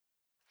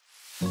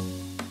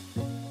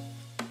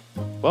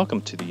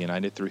Welcome to the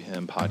United Through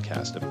Him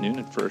podcast of Noon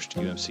and First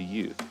UMC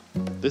Youth.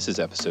 This is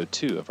episode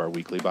 2 of our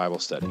weekly Bible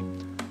study.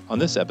 On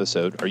this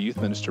episode, our youth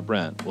minister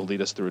Brent will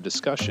lead us through a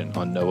discussion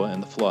on Noah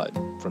and the flood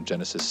from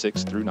Genesis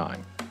 6 through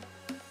 9.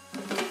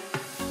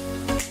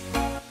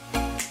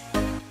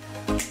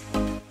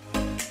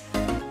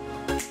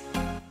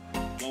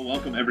 Well,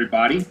 welcome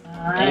everybody.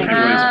 Hi.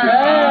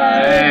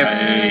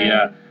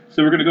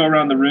 So we're going to go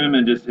around the room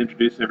and just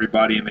introduce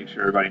everybody and make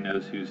sure everybody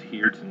knows who's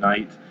here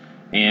tonight.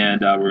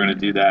 And we're going to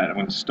do that. I'm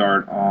going to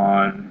start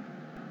on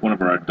one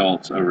of our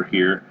adults over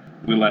here.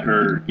 We let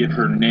her give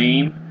her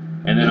name,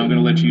 and then I'm going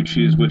to let you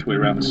choose which way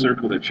around the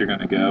circle that you're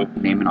going to go.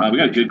 We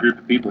got a good group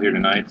of people here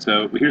tonight.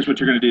 So here's what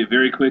you're going to do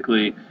very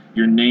quickly.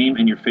 Your name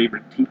and your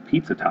favorite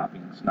pizza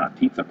toppings, not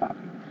pizza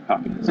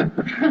toppings.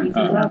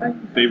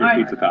 Favorite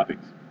pizza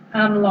toppings.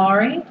 I'm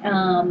Laurie.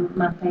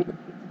 My favorite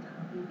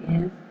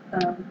pizza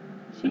topping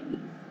is cheese.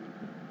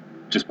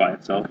 Just by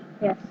itself?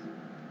 Yes.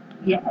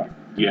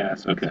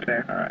 Yes, okay.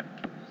 Fair. All right.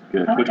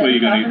 Good. I Which way are you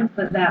going to?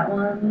 But that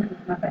one is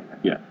my favorite.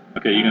 Yeah.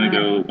 Okay, you're going to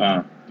go,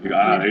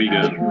 there you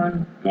go.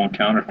 Going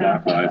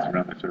counterclockwise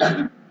around the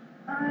circle.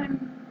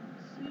 I'm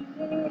Susie,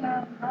 and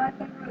my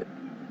favorite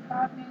pizza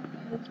topping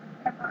is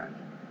pepperoni.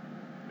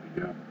 There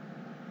you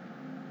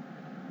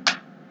go.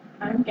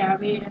 I'm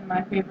Gabby, and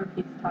my favorite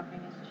pizza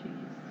topping is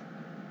cheese.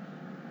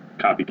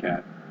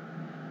 Copycat.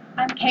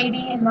 I'm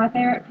Katie, and my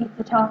favorite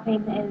pizza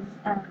topping is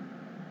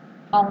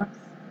olives.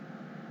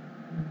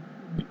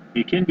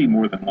 It can be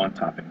more than one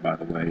topping, by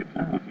the way. If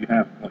you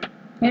have, like,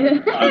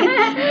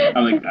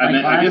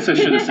 I guess I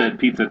should have said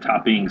pizza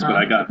toppings, but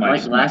I got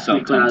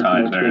myself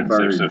tongue-tied there.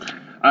 So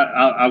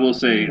I will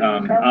say,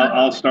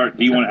 I'll start.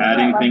 Do you want to add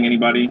anything,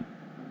 anybody?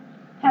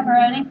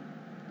 Pepperoni.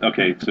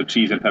 Okay, so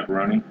cheese and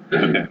pepperoni?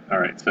 Okay, all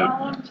right. So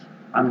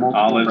Olives.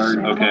 olives,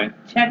 okay.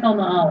 Check on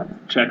the olives.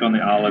 Check on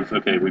the olives.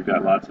 Okay, we've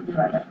got lots of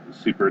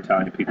super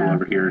Italian people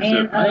over here. So,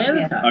 And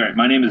all right,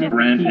 my name is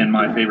Brent, and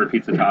my favorite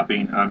pizza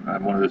topping,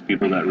 I'm one of those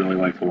people that really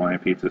like Hawaiian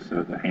pizza,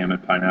 so the ham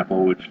and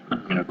pineapple, which,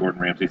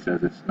 Gordon Ramsay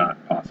says it's not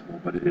possible,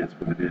 but it is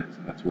what it is,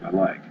 and that's what I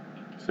like.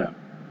 So.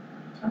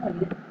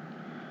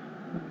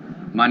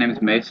 My name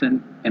is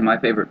Mason, and my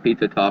favorite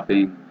pizza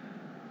topping,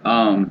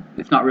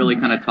 it's not really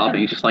kind of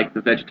topping, it's just like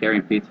the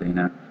vegetarian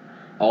pizza,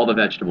 all the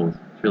vegetables.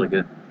 It's really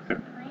good.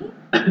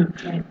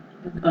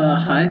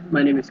 Hi,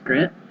 my name is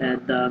Grant,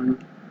 and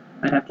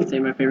I'd have to say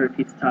my favorite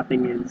pizza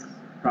topping is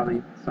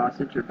probably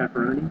sausage or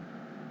pepperoni.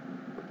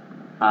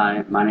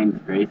 Hi, my name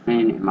is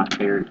Grayson, and my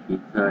favorite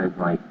pizza is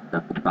like the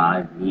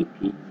 5-meat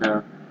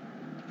pizza.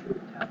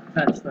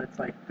 That's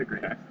like the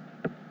greatest.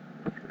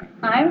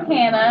 I'm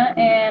Hannah,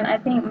 and I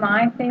think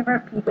my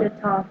favorite pizza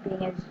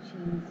topping is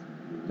cheese.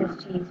 Just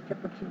cheese,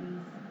 triple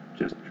cheese.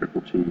 Just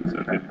triple cheese,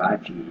 okay.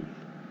 5 cheese. Is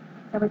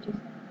that what you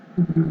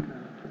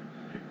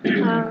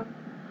said?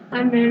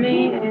 I'm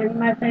Mimi, and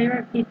my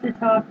favorite pizza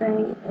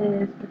topping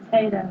is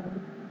potato.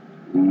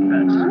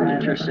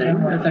 That's interesting.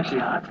 That's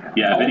actually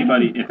Yeah, if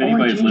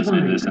anybody's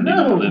listening to this and they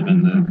don't live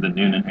in the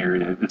Noonan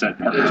area, is that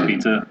Partner's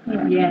Pizza?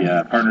 Yes.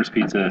 Yeah, Partner's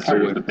Pizza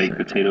serves the baked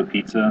potato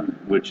pizza,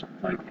 which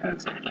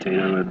has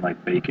potato and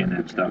bacon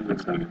and stuff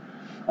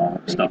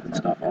all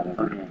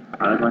over it. Okay,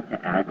 I would like to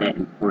add that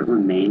in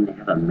Portland, Maine, they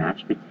have a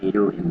mashed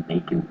potato and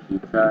bacon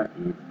pizza,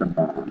 and it's the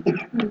bomb.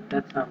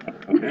 That sounds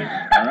Okay,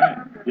 all right,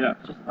 yeah.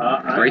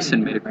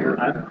 Grayson made it for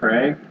I'm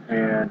Craig,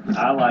 and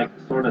I like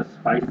sort of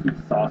spicy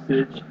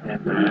sausage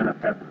and banana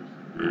peppers.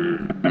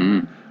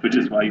 Which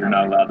is why you're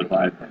not allowed to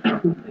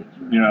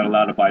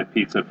buy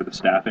pizza for the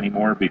staff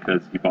anymore,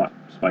 because you bought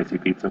spicy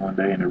pizza one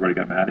day and everybody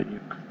got mad at you.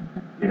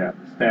 Yeah,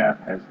 the staff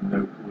has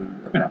no clue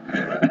about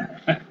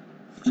that.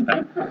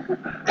 I'm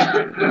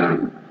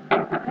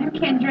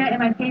Kendra, and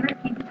my favorite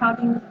pizza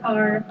toppings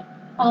are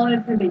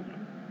olives and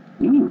bacon.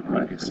 Ooh,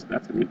 nice.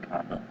 That's a good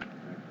combo.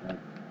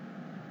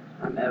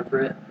 I'm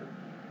Everett.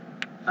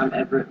 My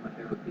favorite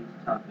pizza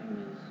topping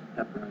is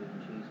pepperoni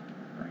and cheese.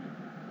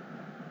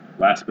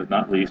 Last but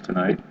not least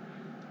tonight.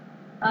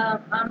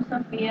 I'm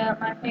Sophia.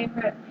 My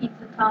favorite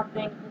pizza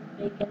topping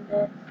is bacon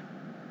bits.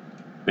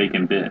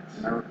 Bacon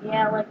bits.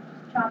 Yeah, like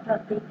chopped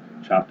up bacon.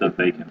 Chopped up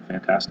bacon.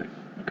 Fantastic.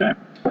 Okay.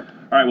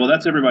 All right, well,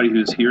 that's everybody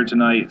who's here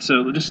tonight.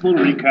 So just a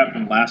little recap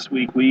from last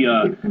week. We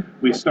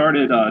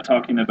started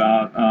talking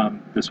about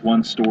this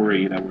one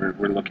story that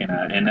we're looking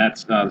at, and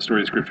that's the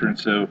story of Scripture. And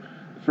so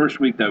the first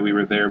week that we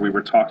were there, we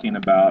were talking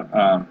about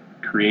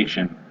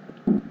creation,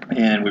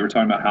 and we were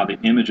talking about how the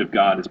image of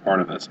God is part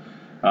of us.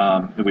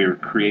 We were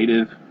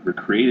creative. We're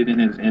created in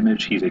His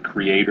image. He's a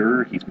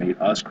creator. He's made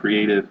us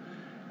creative,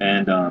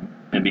 and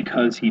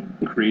because He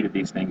created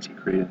these things, He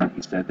created them.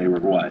 He said they were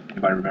what?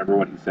 Anybody remember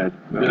what He said?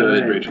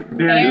 Good. Very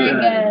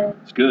good.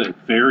 It's good.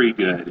 Very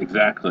good.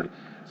 Exactly.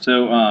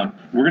 So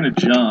we're going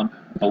to jump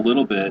a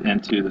little bit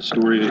into the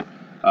story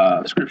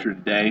of Scripture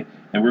today,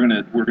 and we're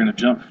going to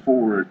jump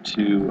forward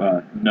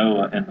to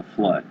Noah and the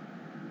flood.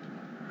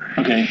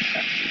 Okay.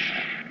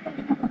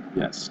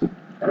 Yes.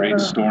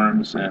 Great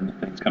storms and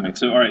things coming.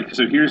 So all right.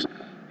 So here's.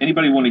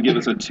 Anybody want to give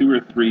us a 2 or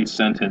 3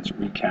 sentence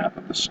recap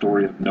of the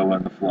story of Noah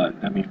and the flood?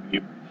 I mean,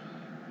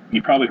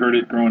 You probably heard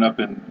it growing up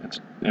in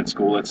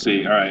school. Let's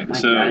see. All right, My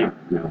so dad is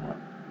Noah.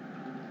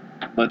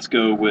 let's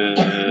go with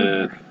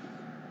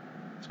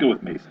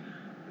Mason.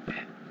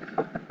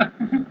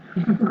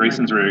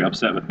 Grayson's very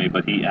upset with me,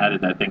 but he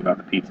added that thing about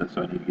the pizza,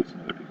 so I need to give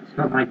some other people.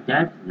 But my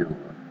dad's Noah.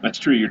 That's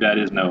true. Your dad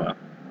is Noah.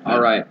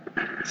 All right.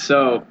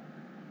 So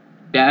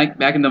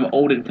back in the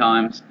olden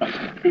times,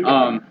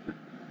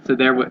 so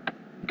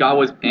God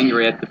was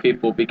angry at the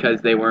people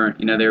because they weren't,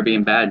 they were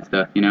being bad and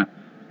stuff,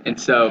 and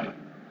so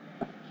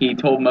He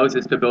told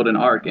Moses to build an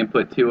ark and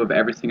put 2 of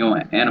every single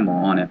animal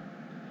on it,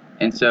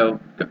 and so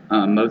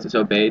Moses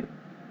obeyed.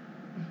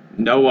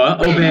 Noah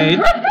obeyed.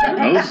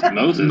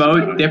 Moses.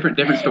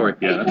 Different story.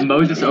 Yeah,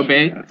 Moses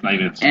obeyed, that's not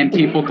even. and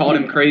people called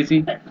him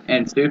crazy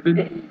and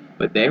stupid,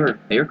 but they were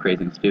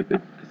crazy and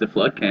stupid because the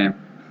flood came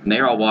and they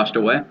were all washed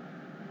away.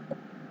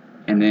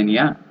 And then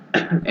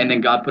and then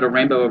God put a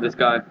rainbow over the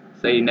sky.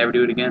 Say you never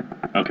do it again.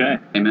 Okay.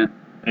 Amen.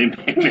 Amen.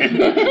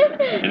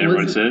 And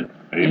everyone said,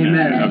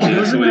 Amen. Okay,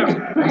 that's the way.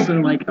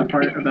 Also, like a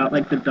part about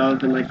like the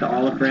dove and like the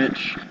olive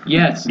branch.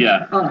 Yes.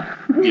 Yeah. Oh.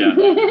 Yeah.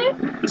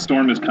 The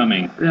storm is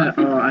coming. Yeah.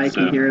 Oh, I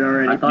So- can hear it I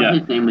already. thought Yeah.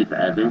 his name was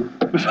Evan.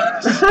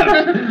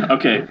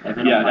 Okay.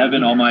 Evan Yeah, Almighty.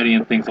 Evan Almighty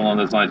and things along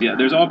those lines. Yeah,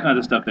 there's all kinds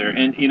of stuff there,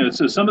 and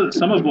so some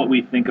of what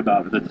we think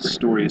about the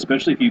story,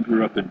 especially if you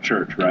grew up in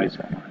church, right?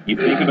 You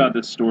think about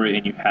this story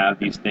and you have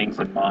these things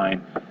in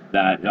mind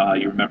that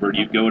you remember.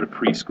 You go to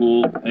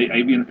preschool.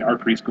 Even our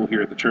preschool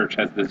here at the church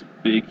has this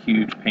big,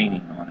 huge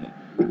painting on it,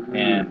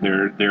 and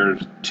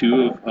there's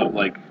 2 of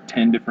like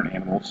 10 different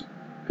animals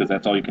because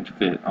that's all you can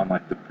fit on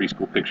like the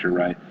preschool picture,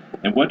 right?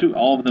 And what do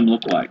all of them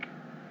look like?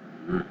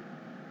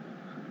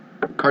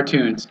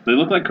 Cartoons. They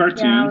look like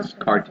cartoons.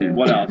 Cartoons.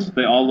 What else?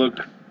 They all look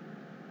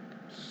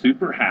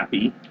super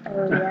happy.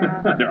 Oh,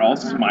 yeah. They're all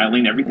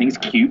smiling. Everything's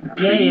cute. and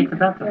pretty. Yay, it's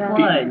about the Yeah.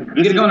 flood.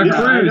 This Get to go on a this-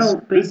 cruise. I don't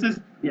think, This is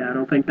I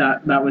don't think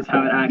that was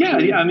how it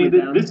actually. yeah. I mean,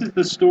 went down. this is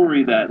the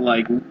story that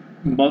like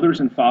mothers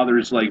and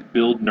fathers like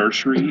build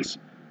nurseries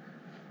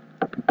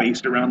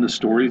based around the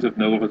stories of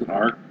Noah and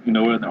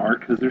the Ark,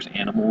 because there's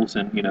animals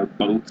and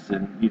boats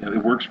and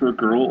it works for a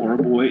girl or a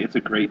boy. It's a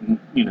great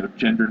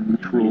gender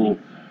neutral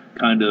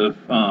kind of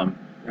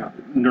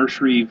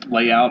nursery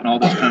layout and all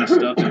this kind of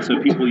stuff, and so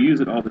people use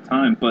it all the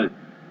time. But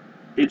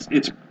it's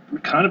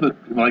kind of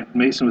like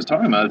Mason was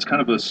talking about. It's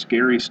kind of a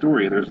scary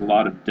story. There's a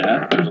lot of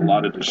death. There's a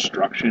lot of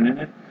destruction in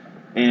it.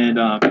 And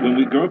when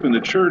we grow up in the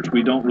church,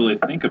 we don't really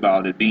think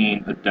about it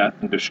being a death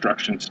and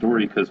destruction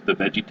story because the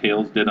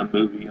VeggieTales did a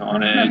movie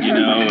on it,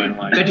 and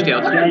like.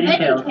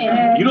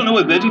 VeggieTales. You don't know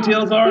what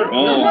VeggieTales are?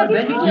 Oh,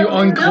 You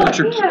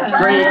uncultured.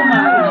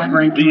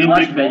 Frank, the we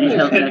watch indignant.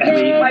 VeggieTales next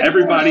week.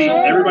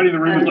 Everybody in the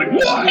room was like,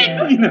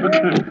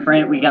 "What?"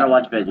 Frank, we gotta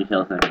watch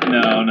VeggieTales next week.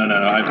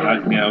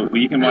 No.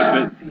 You can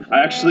watch it. I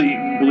actually,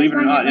 believe it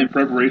or not, in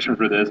preparation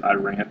for this, I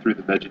ran through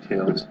the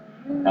VeggieTales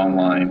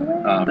online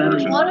That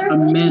is version.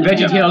 amazing.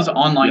 VeggieTales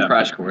online Yeah.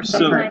 crash course.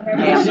 So, Hey,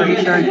 I'm pretty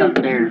sure it's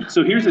upstairs.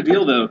 so here's the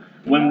deal, though.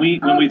 When we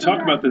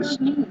talk about this,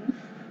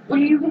 What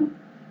do you mean?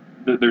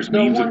 there's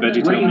memes of What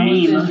do VeggieTale you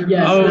mean? memes.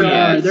 Yes, Oh, there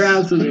yes. are. There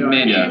absolutely are.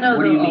 Many. Yeah.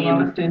 What do you mean?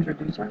 Allow us to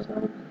introduce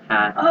ourselves?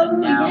 Half Oh,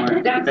 an hour.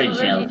 that's the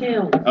VeggieTales.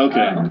 VeggieTales.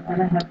 Okay. And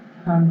I have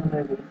tons of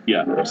movies.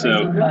 Yeah.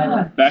 So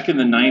back in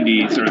the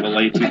 90s or the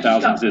late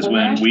 2000s is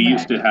when we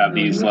used to have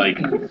these like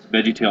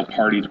VeggieTale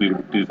parties. We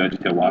would do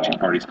VeggieTale watching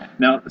parties.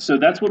 Now, so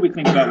that's what we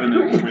think about when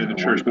we're in the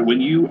church. But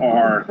when you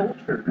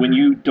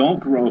don't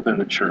grow up in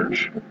the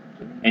church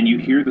and you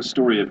hear the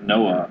story of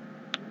Noah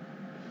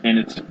and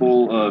it's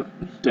full of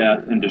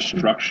death and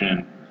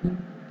destruction,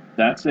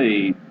 that's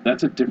a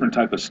different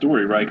type of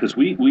story, right? Because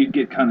we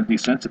get kind of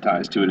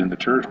desensitized to it in the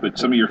church, but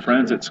some of your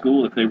friends at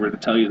school, if they were to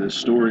tell you this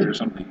story or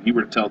something, you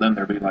were to tell them,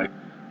 they'd be like,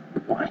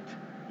 "What?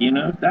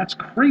 That's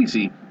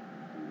crazy."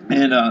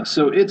 And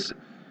so it's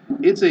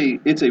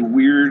a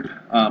weird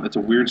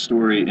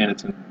story, and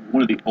it's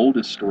one of the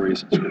oldest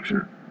stories in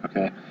Scripture.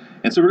 Okay.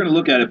 And so we're going to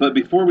look at it, but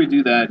before we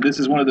do that, this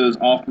is one of those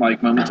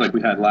off-mic moments like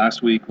we had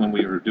last week when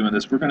we were doing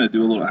this. We're going to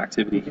do a little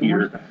activity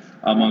here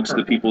amongst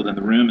the people in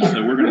the room, and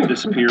so we're going to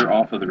disappear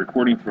off of the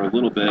recording for a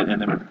little bit, and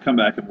then we'll come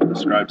back and we'll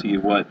describe to you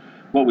what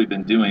we've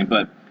been doing.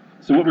 But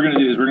so what we're going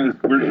to do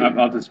is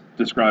I'll just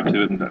describe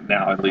to it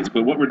now at least.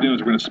 But what we're doing is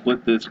we're going to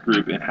split this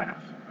group in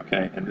half.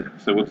 Okay, and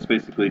so we'll just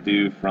basically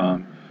do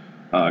from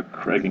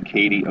Craig and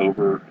Katie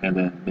over, and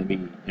then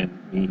Mimi and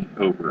me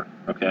over.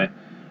 Okay,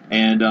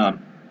 and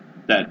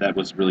that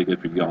was really good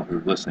for y'all who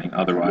are listening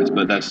otherwise,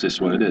 but that's just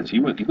what it is.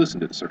 You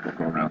listen to the circle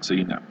go around, so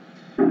you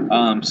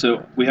know.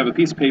 So we have a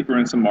piece of paper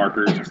and some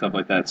markers and stuff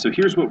like that. So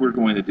here's what we're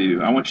going to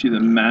do. I want you to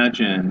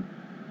imagine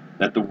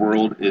that the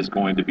world is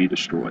going to be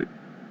destroyed.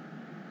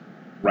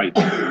 Right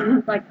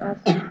now. Like us.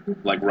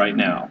 Like right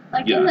now.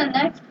 Like Yeah. in the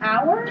next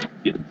hour?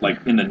 Yeah, like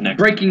in the next...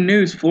 Breaking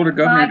news: Florida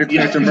governor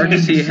declares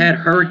emergency ahead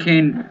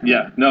hurricane.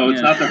 Yeah, no,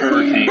 it's not the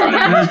hurricane.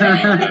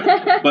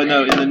 But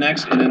no, in the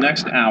next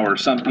hour,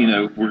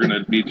 we're going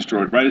to be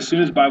destroyed. Right as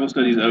soon as Bible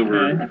study is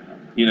over,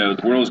 the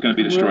world is going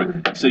to be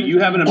destroyed. So you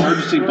have an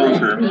emergency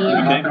bunker,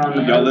 okay?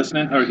 Y'all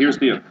listening? All right, here's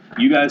the deal.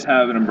 You guys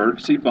have an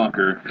emergency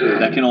bunker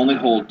that can only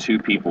hold 2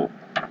 people.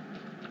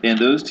 and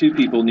those 2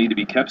 people need to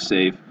be kept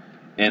safe,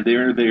 and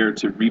they're there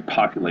to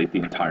repopulate the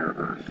entire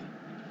Earth.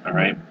 All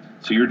right.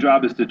 So your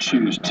job is to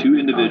choose 2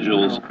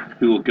 individuals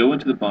who will go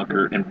into the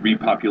bunker and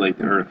repopulate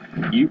the Earth.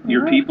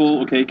 Your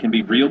people, okay, can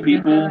be real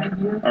people,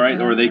 all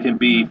right, or they can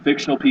be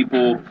fictional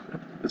people.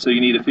 So you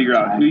need to figure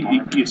out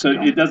who. So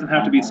it doesn't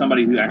have to be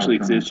somebody who actually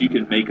exists. You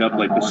can make up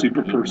like the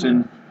super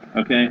person,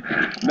 okay,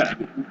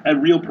 a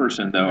real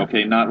person though,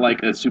 okay, not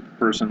like a super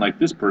person like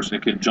this person.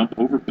 It can jump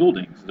over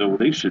buildings, so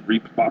they should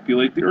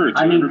repopulate the Earth.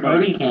 So I mean,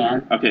 everybody Cody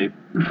can. Okay,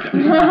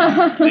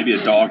 maybe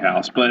a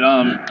doghouse, but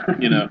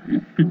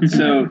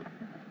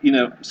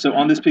so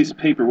on this piece of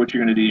paper, what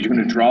you're going to do is you're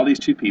going to draw these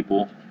 2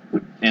 people,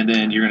 and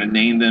then you're going to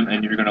name them,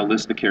 and you're going to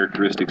list the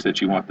characteristics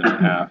that you want them to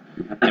have.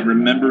 And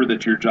remember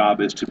that your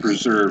job is to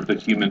preserve the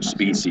human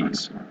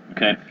species.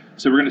 Okay,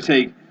 so we're going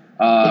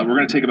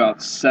to take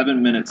about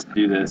 7 minutes to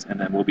do this, and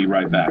then we'll be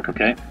right back.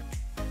 Okay.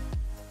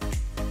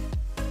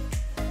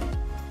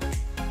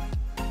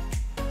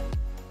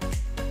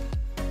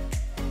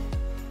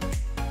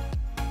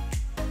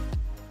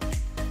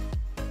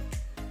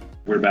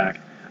 We're back.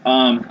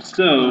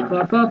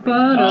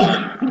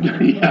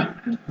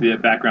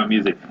 Background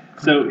music.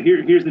 So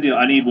here's the deal.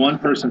 I need one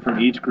person from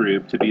each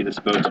group to be the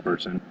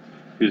spokesperson,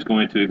 who's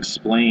going to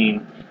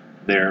explain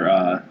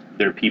their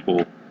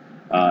people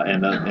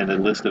and the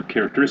list of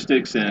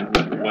characteristics and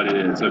what it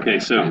is. Okay,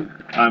 so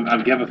I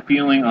have a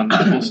feeling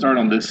we'll start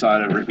on this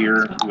side over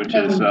here, which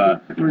is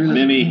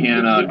Mimi,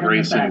 Hannah,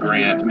 Grayson,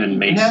 Grant, and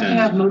Mason,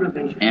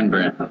 And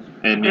Brent.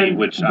 and me,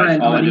 which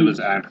all I did was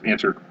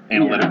answer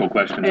analytical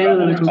questions about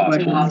what was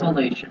possible.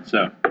 Population.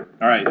 So,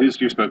 all right,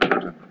 who's your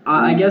spokesperson?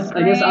 I guess.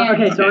 Okay, so I'm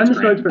the it's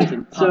Grant.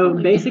 spokesperson. So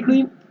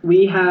basically,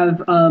 we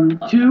have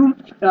 2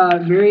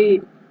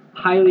 very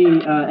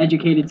highly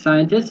educated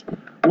scientists.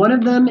 One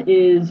of them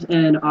is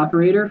an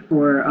operator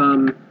for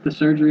the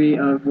surgery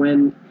of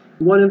when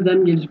one of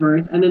them gives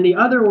birth, and then the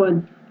other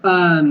one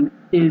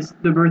is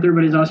the birther,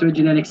 but is also a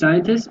genetic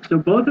scientist. So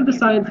both of the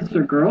scientists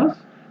are girls,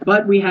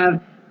 but we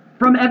have,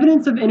 from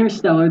evidence of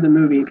Interstellar, the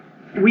movie,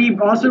 we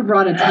also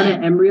brought a ton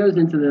of embryos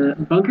into the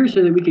bunker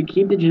so that we could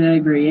keep the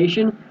genetic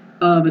variation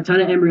of a ton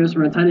of embryos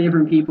from a ton of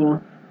different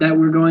people that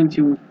we're going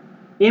to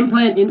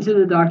implant into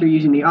the doctor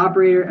using the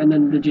operator, and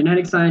then the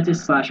genetic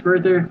scientist /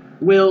 birther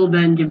will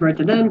then give birth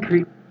to them,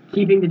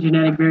 keeping the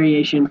genetic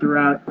variation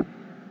throughout.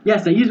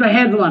 Yes, I use my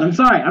hands a lot. I'm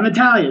sorry. I'm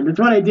Italian. That's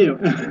what I do.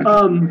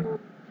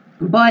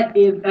 But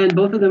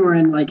both of them are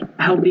in like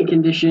healthy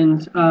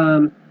conditions.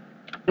 And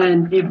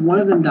if one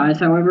of them dies,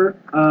 however,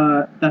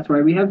 that's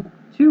why we have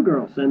 2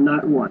 girls and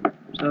not 1.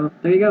 So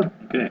there you go.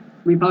 Okay.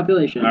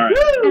 Repopulation. All right.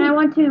 And I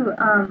want to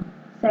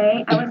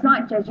say I was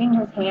not judging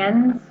his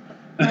hands.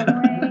 By the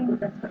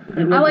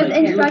way, I was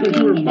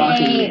instructing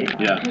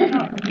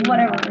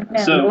whatever. No.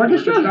 So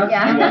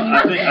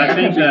Yeah.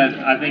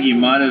 I think you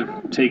might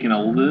have taken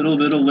a little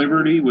bit of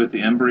liberty with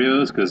the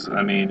embryos, because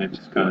I mean it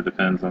just kind of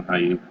depends on how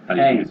you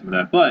use some of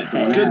that. But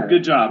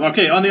good job.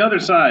 Okay, on the other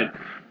side,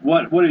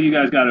 what have you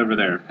guys got over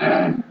there?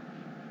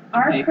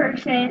 Our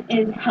person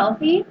is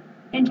healthy,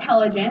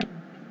 intelligent,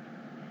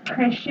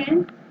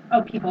 Christian.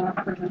 Oh, people, not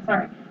person.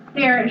 Sorry.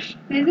 They're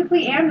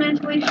physically and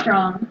mentally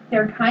strong.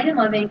 They're kind and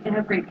loving and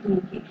have great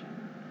communication.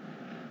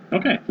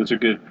 Okay, those are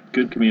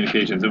good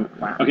communications.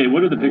 Okay, what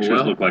do the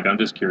pictures look like? I'm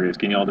just curious.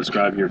 Can you all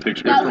describe your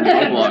pictures? So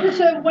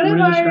one of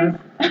ours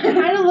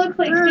kind of looks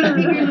like stick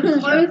figures with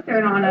clothes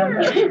thrown on them,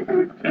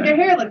 but their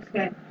hair looks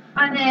good.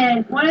 And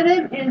then one of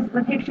them is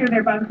the picture of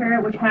their bunker,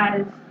 which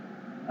has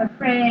a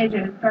fridge,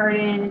 a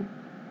garden.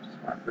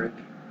 Smart fridge.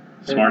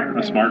 A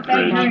smart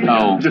fridge.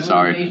 Oh,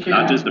 sorry.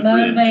 Not just a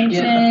fridge.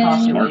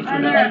 Smart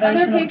fridge.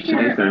 Other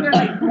pictures are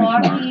like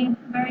glossy,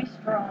 Very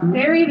strong.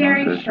 very,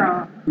 very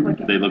strong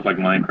looking. They look like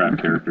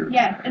Minecraft characters.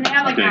 Yes, and they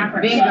have like Okay.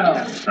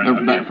 afros.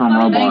 They're back from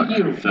Roblox. Thank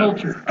you. So,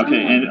 Culture.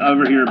 okay, and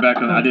over here back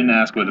on, I didn't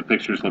ask what the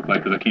pictures look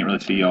like because I can't really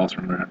see y'all's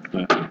from there.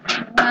 But,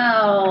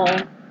 Wow. oh,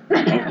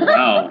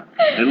 wow,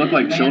 they look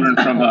like children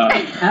from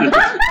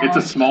It's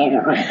a Small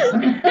World.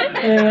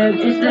 And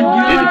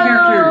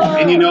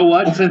you know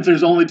what? Since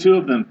there's only 2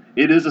 of them,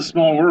 it is a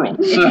small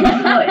world. So.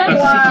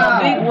 Wow.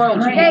 Big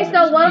world. Okay,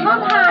 so one of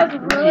them has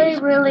really,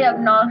 really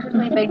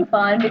obnoxiously big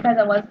fun because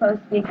it was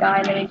supposed to be a guy,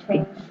 and then he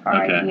changed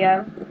our Okay.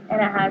 idea,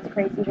 and it has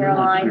crazy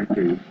hairline.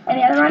 And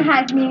the other one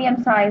has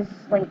medium-sized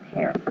linked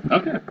hair.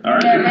 Okay, all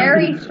right. They're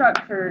very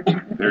structured.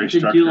 Very Did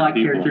structured you like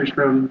people. characters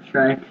from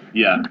Shrek?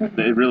 Yeah,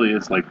 it really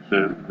is like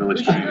the really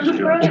strange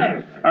joke.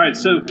 All right,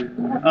 so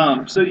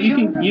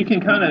you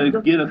can kind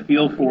of get a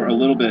feel for a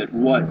little bit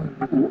what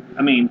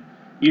I mean.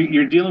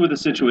 You're dealing with a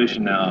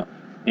situation now,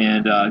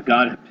 and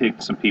God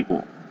picked some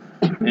people,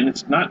 and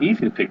it's not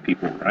easy to pick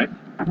people, right?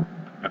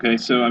 Okay,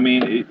 so I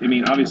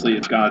mean, obviously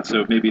it's God,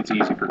 so maybe it's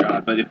easy for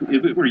God. But if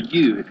it were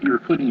you, if you were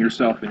putting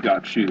yourself in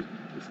God's shoes,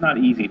 it's not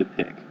easy to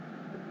pick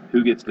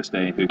who gets to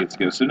stay and who gets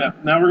to go. So now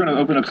we're going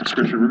to open up some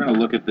scripture. We're going to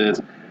look at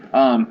this,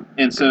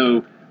 and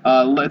so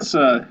let's.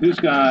 Who's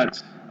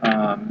got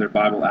their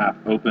Bible app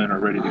open or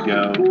ready to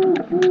go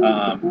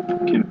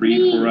can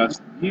read for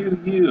us.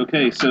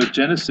 Okay, so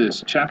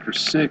Genesis chapter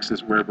 6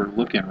 is where we're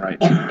looking right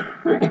now.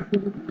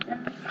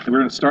 And we're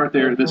going to start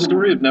there. The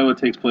story of Noah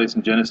takes place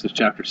in Genesis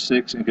chapter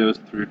 6 and goes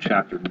through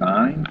chapter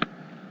 9.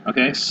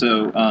 Okay,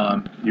 so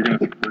we're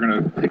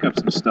gonna pick up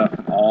some stuff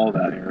from all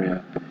that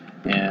area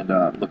and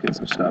look at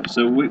some stuff.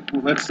 So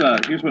let's.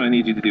 Here's what I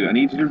need you to do. I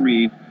need you to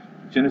read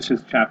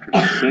Genesis chapter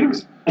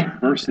 6,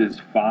 verses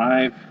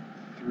 5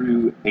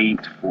 through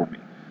 8 for me.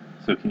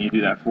 So can you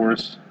do that for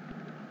us?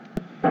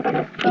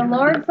 The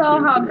Lord saw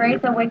how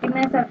great the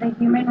wickedness of the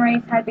human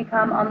race had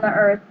become on the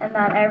earth, and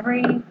that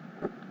every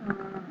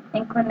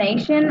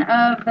inclination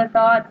of the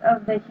thoughts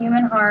of the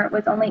human heart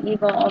was only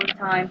evil all the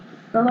time.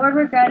 The Lord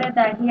regretted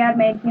that he had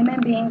made human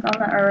beings on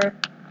the earth,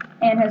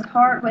 and his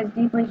heart was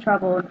deeply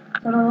troubled.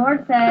 So the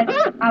Lord said,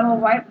 I will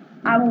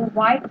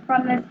wipe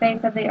from the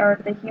face of the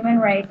earth the human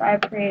race I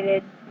have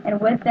created, and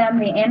with them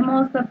the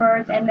animals, the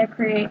birds, and the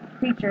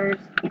creatures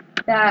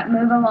that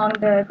move along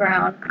the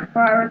ground. For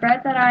I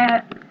regret that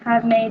I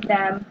have made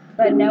them.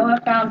 But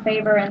Noah found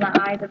favor in the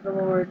eyes of the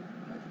Lord.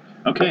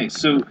 Okay,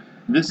 so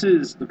this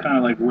is kind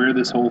of like where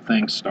this whole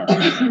thing starts.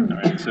 All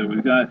right, so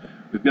we've got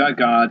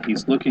God.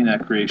 He's looking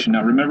at creation.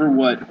 Now, remember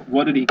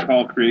what did he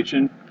call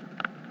creation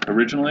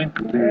originally?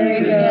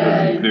 Very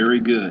good. Very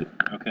good.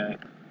 Okay,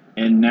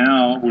 and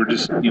now we're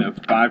just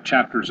 5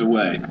 chapters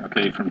away.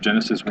 Okay, from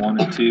Genesis 1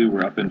 and 2,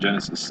 we're up in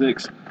Genesis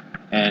 6,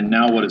 and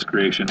now what does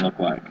creation look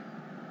like?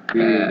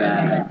 Very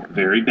bad.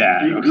 Very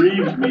bad. It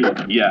grieves me.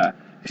 Yeah.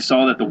 He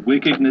saw that the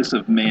wickedness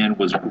of man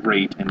was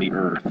great in the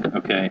earth,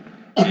 okay?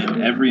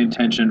 And every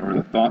intention or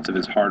the thoughts of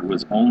his heart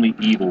was only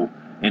evil,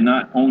 and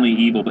not only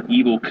evil, but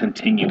evil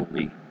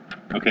continually.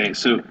 Okay,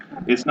 so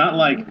it's not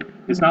like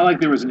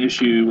there was an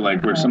issue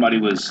like where somebody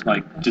was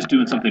like just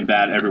doing something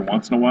bad every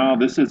once in a while.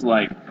 This is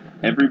like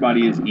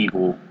everybody is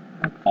evil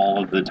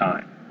all of the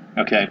time.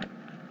 Okay?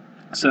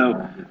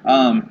 So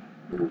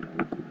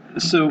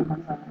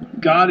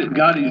God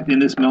in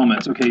this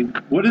moment, okay,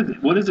 what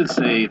does it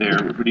say there?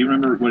 Do you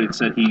remember what it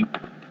said he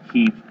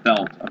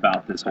felt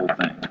about this whole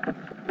thing?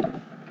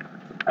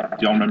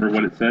 Do y'all remember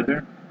what it said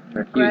there?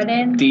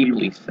 Regretted.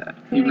 Deeply sad.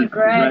 He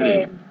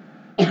regretted.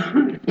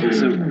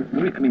 So,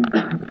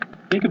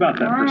 think about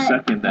that for a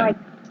second then.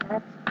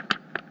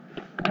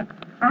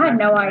 I had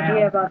no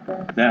idea about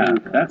this. Yeah,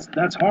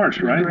 that's harsh,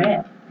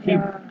 right?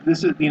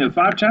 This is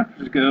 5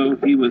 chapters ago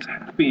he was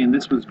happy and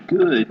this was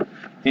good,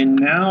 and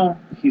now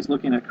he's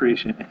looking at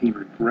creation and he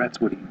regrets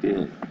what he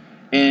did,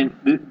 and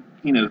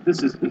he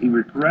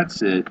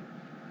regrets it,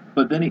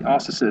 but then he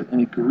also says,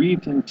 and it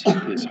grieved him to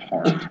his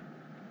heart.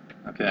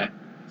 Okay,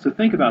 so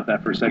think about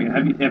that for a second.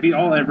 Have you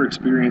all ever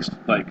experienced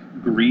like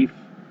grief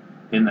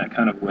in that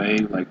kind of way,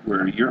 like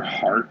where your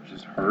heart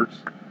just hurts,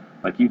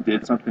 like you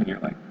did something, you're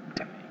like,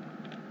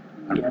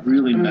 I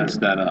really messed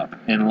that up,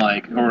 and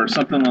or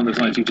something along those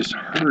lines. You're just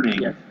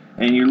hurting,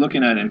 and you're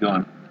looking at it and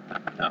going,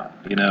 no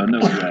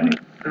way.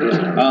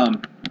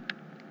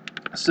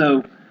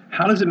 So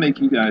how does it make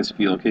you guys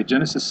feel? Okay,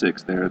 Genesis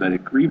 6 there, that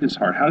it grieved his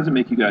heart. How does it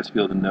make you guys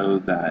feel to know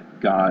that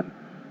God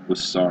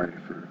was sorry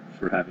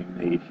for having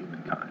made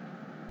humankind?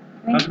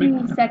 Makes me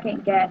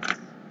second guess.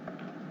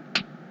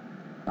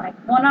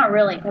 Not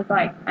really, because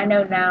I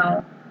know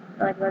now,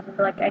 but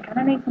it kind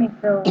of makes me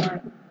feel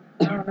like,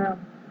 I don't know.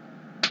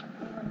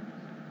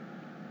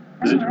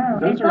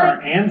 Those It's are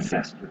our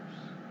ancestors.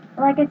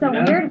 It's a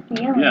weird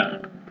feeling. Yeah.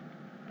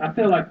 I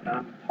feel like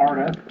I'm part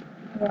of it.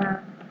 Yeah.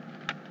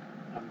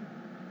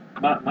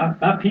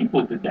 My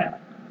people did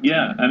that.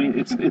 Yeah, I mean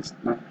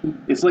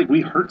it's like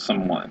we hurt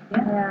someone.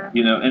 Yeah.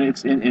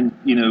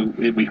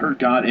 And we hurt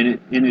God, and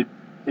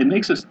it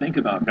makes us think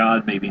about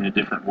God maybe in a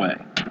different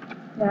way.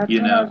 Yeah, that's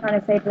what I was trying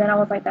to say, but then I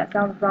was like, that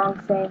sounds wrong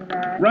saying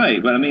that.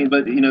 Right, but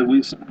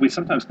we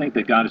sometimes think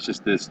that God is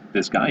just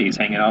this guy. He's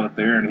hanging out up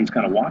there and he's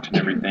kind of watching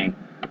everything,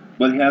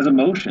 but he has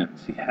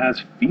emotions. He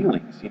has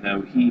feelings.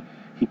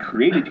 He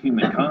created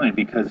humankind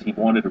because he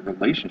wanted a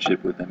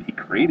relationship with them. He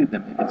created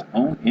them in his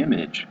own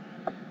image,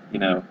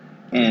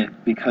 and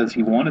because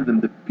he wanted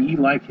them to be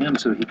like him,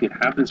 so he could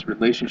have this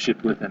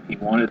relationship with them. He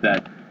wanted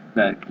that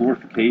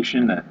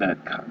glorification, that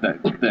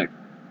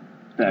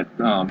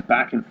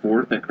back and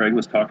forth that Craig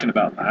was talking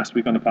about last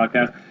week on the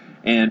podcast,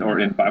 or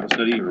in Bible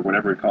study, or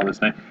whatever we call this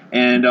thing.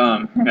 And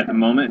at the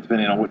moment,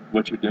 depending on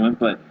what you're doing,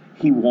 but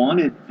he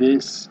wanted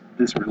this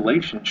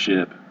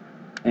relationship,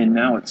 and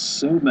now it's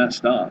so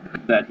messed up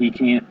that he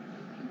can't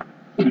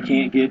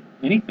get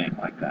anything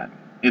like that.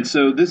 And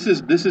so this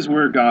is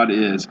where God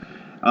is.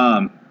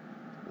 And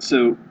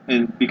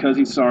because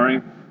he's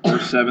sorry,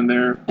 verse 7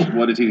 there,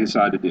 what does he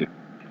decide to do?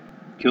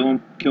 Kill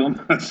him.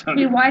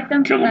 He wiped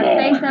them from the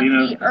face of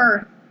the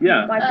earth.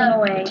 Yeah. Wipe them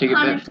away.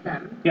 Punish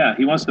them. Yeah,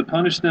 he wants to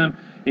punish them.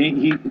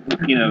 He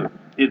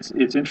it's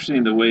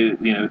interesting the way,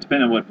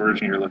 depending on what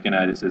version you're looking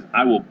at, it says,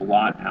 I will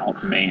blot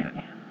out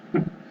man,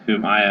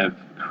 whom I have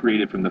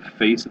created from the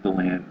face of the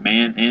land,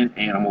 man and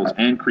animals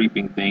and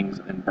creeping things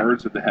and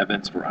birds of the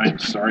heavens, for I am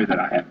sorry that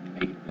I have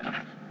made them.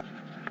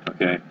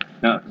 Okay?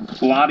 Now,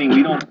 blotting,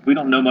 we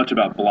don't know much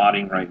about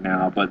blotting right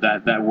now, but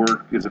that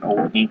word is an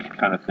old ink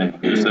kind of thing.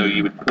 So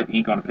you would put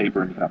ink on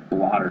paper and you got a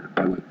blotter to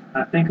play with.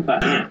 I think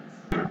about ants.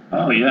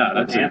 Oh yeah, When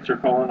that's ants are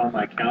crawling on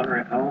my counter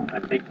at home, I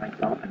take my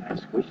thumb and I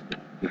squish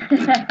them.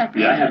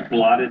 Yeah. I have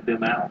blotted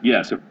them out.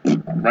 Yeah, so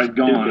right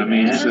gone. I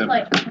mean, It's so,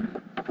 like,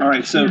 all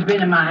right, so you've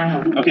been in my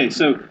house. okay,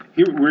 so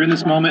here we're in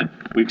this moment.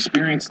 We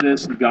experience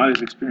this. God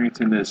is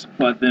experiencing this.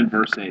 But then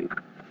verse 8,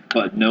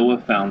 but Noah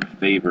found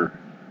favor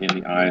in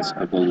the eyes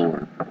of the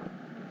Lord.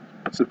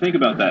 So think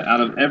about that.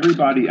 Out of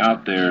everybody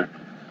out there,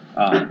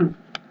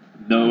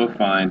 Noah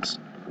finds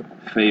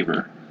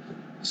favor.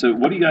 So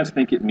what do you guys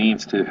think it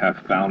means to have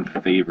found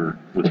favor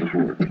with the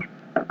Lord?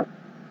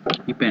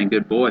 You've been a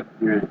good boy.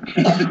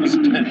 he's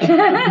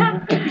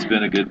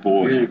been a good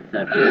boy. You're an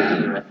exception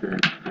to the rest of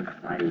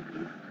society.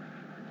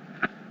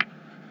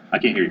 I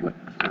can't hear you.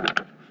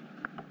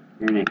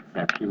 You're an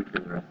exception to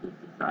the rest of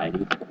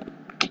society.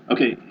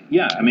 Okay,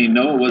 yeah. I mean,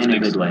 Noah was In a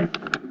good way.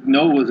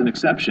 Noah was an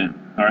exception.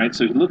 All right,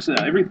 so he looks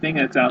at everything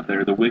that's out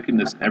there, the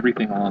wickedness,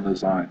 everything along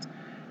those lines,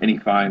 and he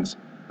finds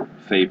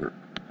favor.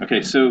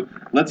 Okay, so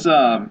let's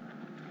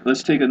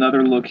take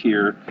another look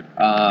here,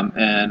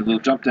 and we'll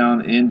jump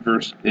down in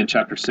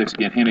chapter 6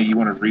 again. Hannah, you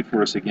want to read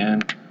for us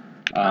again?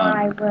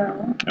 I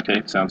will.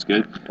 Okay, sounds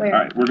good. Where?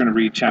 All right, we're going to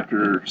read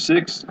chapter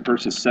 6,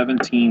 verses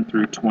 17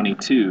 through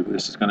 22.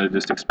 This is going to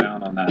just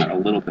expound on that a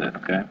little bit,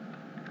 okay?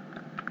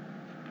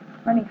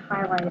 Let me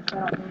highlight it so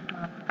I don't lose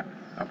my place.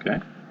 Okay.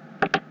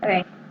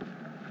 Okay.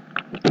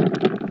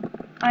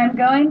 I am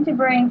going to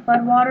bring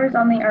floodwaters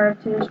on the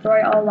earth to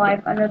destroy all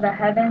life under the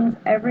heavens,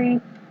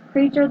 every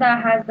creature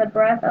that has the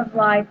breath of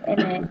life in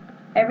it.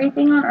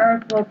 Everything on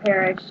earth will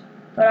perish,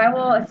 but I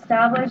will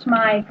establish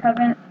my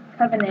covenant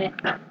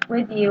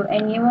with you,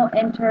 and you will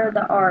enter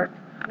the ark.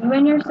 You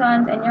and your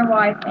sons and your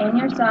wife and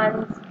your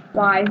sons'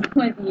 wives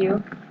with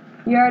you.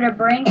 You are to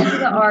bring into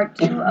the ark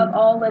 2 of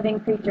all living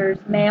creatures,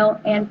 male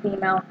and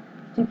female,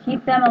 to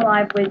keep them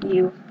alive with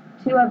you.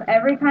 2 of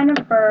every kind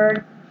of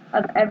bird,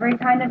 of every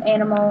kind of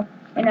animal,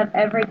 and of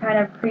every kind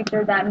of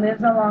creature that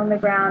moves along the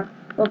ground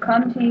will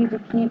come to you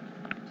to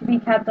be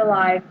kept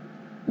alive.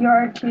 You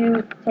are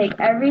to take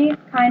every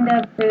kind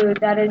of food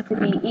that is to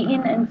be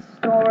eaten and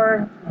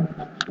store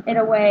it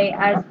away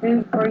as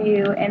food for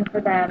you and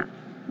for them.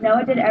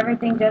 Noah did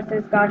everything just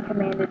as God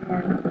commanded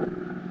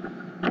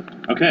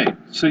him. Okay,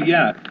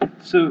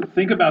 so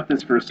think about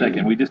this for a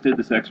second. We just did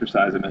this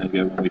exercise a minute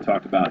ago when we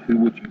talked about who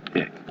would you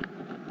pick.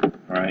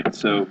 All right,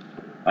 so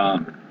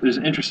there's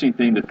an interesting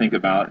thing to think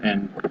about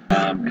and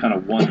kind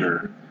of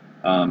wonder.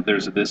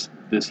 There's this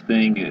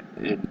thing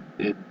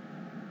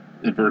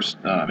in verse,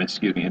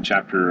 in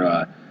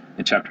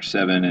chapter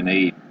 7 and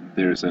 8.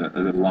 There's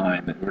a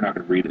line that we're not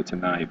going to read it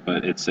tonight,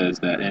 but it says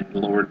that and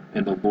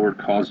the Lord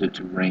caused it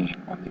to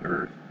rain on the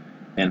earth,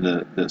 and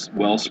the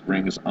well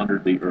springs under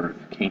the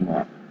earth came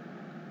up.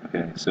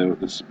 Okay, so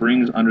the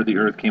springs under the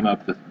earth came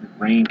up, the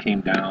rain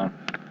came down,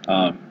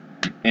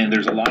 and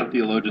there's a lot of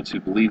theologians who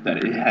believe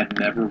that it had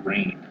never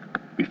rained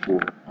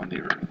before on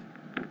the earth.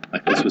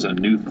 Like this was a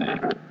new thing.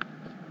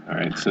 All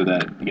right, so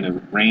that,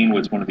 rain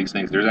was one of these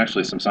things. There's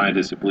actually some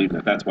scientists who believe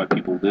that that's why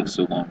people lived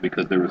so long,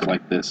 because there was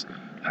like this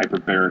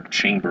hyperbaric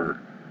chamber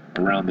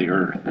around the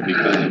earth.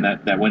 And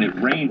that when it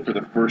rained for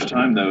the first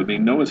time, though, I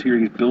mean, Noah's here,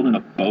 he's building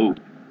a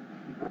boat,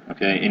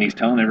 okay, and he's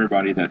telling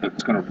everybody that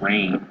it's going to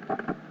rain,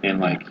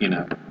 and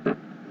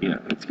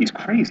he's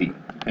crazy,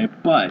 okay,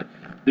 but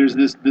there's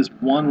this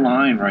one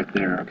line right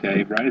there,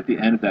 okay, right at the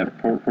end of that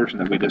portion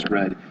that we just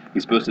read.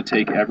 He's supposed to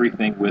take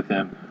everything with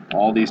him.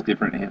 All these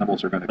different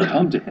animals are going to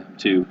come to him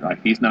too.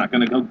 Like, he's not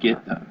going to go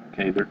get them,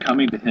 okay? They're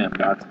coming to him.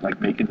 God's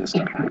like making this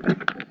stuff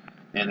happen,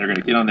 and they're going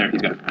to get on there.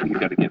 He's got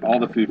to get all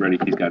the food ready.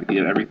 He's got to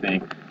get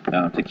everything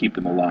to keep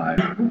them alive.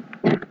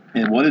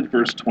 And what did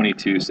verse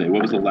 22 say?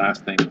 What was the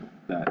last thing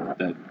that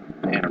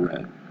Hannah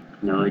read?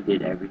 Noah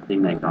did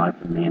everything that God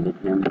commanded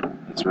him.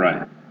 That's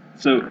right.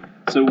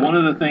 So one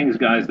of the things,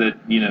 guys, that,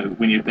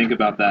 when you think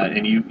about that,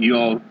 and you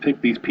all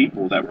pick these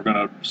people that were going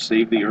to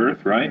save the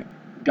earth, right?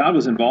 God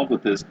was involved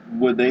with this.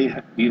 Would they?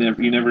 You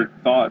never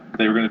thought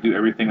they were going to do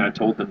everything I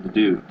told them to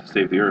do to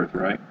save the earth,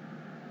 right?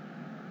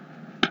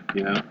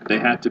 They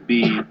had to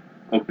be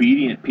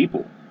obedient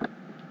people.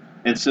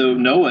 And so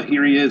Noah,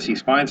 here he is. He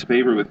finds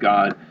favor with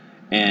God,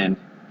 and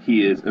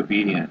he is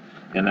obedient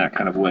in that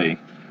kind of way.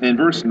 In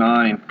verse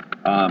 9,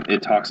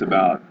 it talks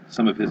about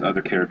some of his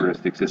other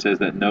characteristics. It says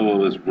that Noah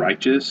was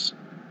righteous,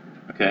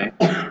 okay,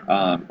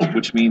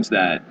 which means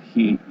that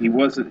he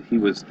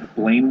was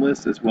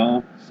blameless as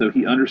well. So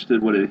he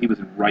understood he was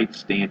in right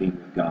standing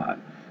with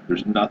God.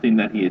 There's nothing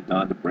that he had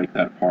done to break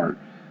that apart.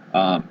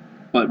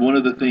 But one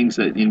of the things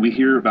and we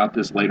hear about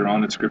this later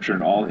on in Scripture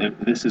and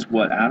this is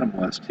what Adam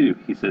was too.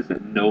 He says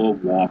that Noah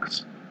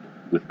walks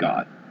with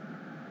God.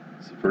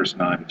 It's verse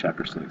 9 in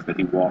chapter 6, that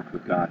he walked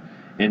with God.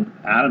 And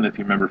Adam, if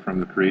you remember from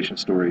the creation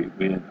story,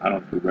 I don't know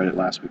if we read it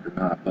last week or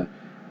not, but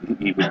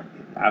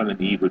Adam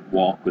and Eve would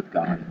walk with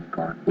God in the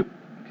garden.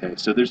 Okay,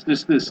 so there's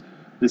this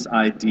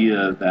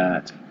idea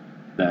that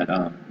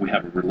we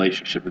have a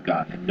relationship with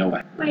God and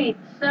Noah. Wait,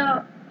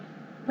 so,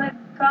 but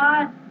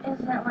God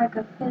isn't like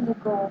a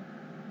physical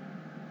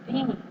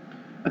being.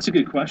 That's a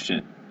good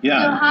question. So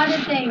Yeah. how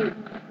did they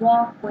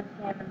walk with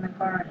him in the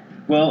garden?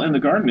 Well, in the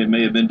garden it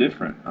may have been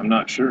different. I'm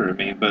not sure. I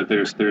mean, but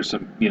there's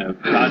some,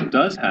 God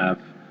does have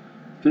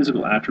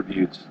physical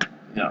attributes,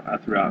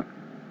 throughout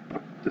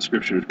the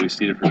scriptures. We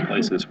see different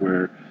places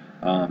where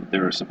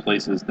there are some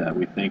places that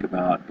we think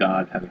about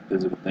God having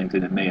physical things,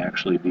 and it may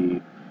actually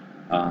be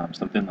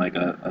something like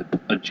a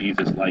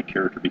Jesus-like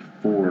character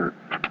before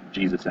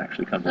Jesus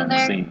actually comes So on the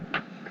there scene.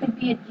 could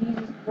be a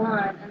Jesus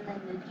 1 and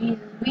then the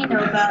Jesus we know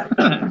about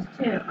is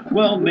Jesus 2.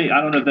 Well,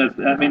 I don't know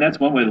if that's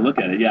one way to look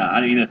at it.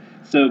 Yeah,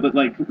 but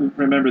like,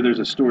 remember, there's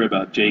a story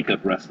about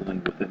Jacob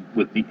wrestling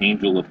with the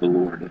angel of the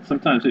Lord. And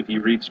sometimes if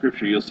you read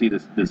scripture, you'll see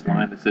this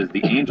line that says,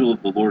 "The angel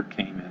of the Lord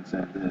came and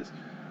said this."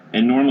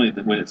 And normally,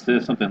 when it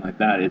says something like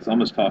that, it's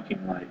almost talking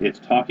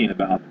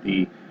about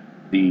the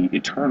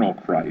eternal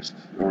Christ,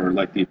 or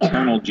like the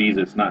eternal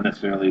Jesus, not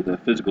necessarily the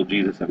physical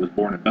Jesus that was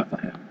born in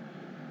Bethlehem,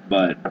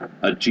 but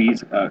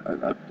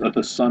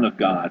the Son of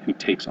God who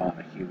takes on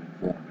a human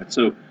form. And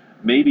so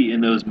maybe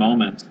in those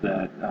moments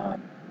that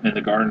in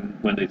the garden,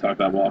 when they talk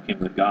about walking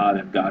with God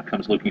and God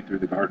comes looking through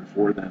the garden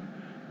for them,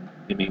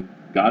 I mean,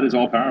 God is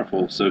all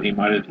powerful, so he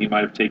might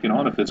have taken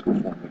on a physical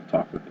form to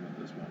talk with them in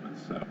those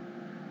moments. So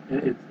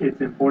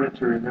It's important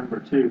to remember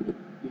too that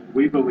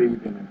we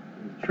believe in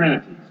the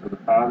Trinity, so the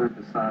Father,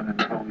 the Son, and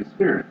the Holy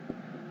Spirit.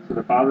 So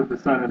the Father, the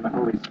Son, and the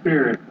Holy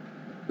Spirit,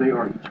 they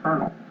are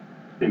eternal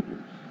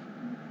figures.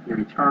 They're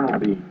eternal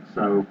beings.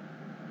 So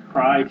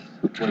Christ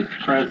was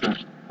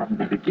present from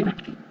the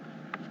beginning,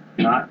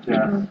 not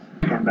just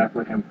from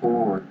Bethlehem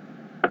forward.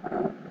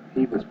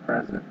 He was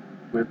present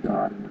with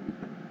God in the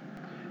beginning.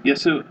 yeah,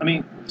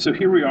 so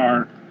here we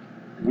are.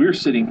 We're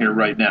sitting here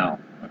right now.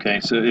 Okay,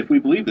 so if we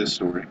believe this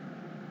story,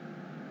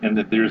 and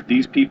that there's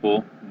these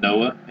people,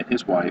 Noah and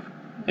his wife,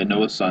 and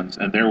Noah's sons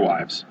and their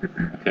wives,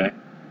 okay,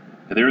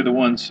 and they're the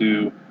ones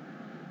who,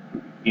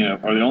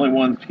 are the only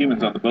ones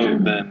humans on the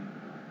boat, then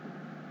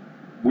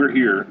we're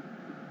here,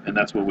 and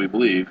that's what we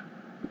believe.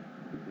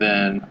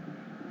 Then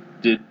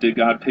did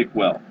God pick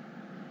well?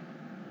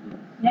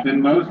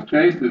 In most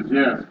cases,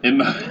 yes. In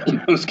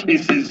most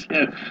cases,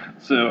 yes.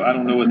 So I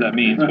don't know what that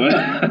means, but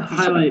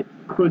Highlight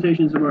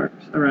quotations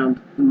marks around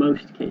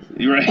most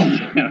cases. Right.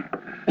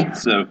 Yeah.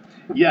 So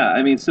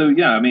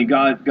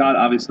God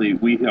obviously,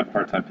 we have a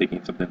hard time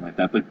picking something like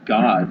that, but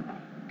God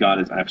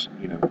is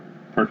actually,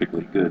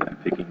 perfectly good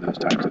at picking those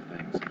types of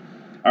things.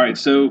 All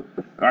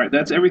right,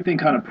 that's everything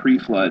kind of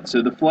pre-flood.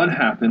 So the flood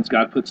happens.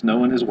 God puts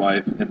Noah and his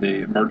wife in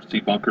the emergency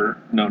bunker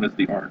known as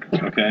the ark,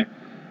 okay,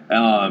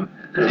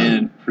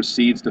 and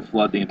proceeds to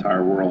flood the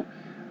entire world.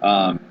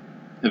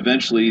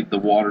 Eventually, the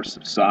waters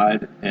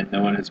subside, and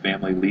Noah and his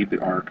family leave the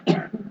ark.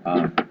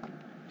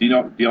 Do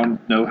y'all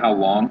know how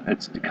long?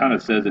 It kind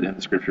of says it in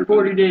the scripture.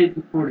 40 days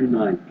and 40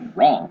 nights.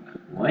 Wrong.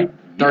 What?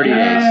 30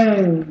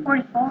 days.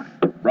 44.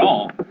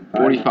 Wrong.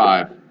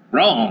 45.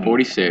 Wrong.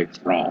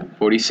 46. Wrong.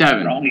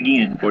 47. Wrong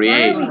again.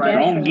 48.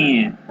 Wrong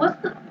again. What's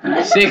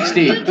the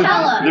 60. You tell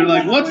us. They're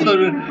like, what's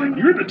the?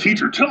 You're the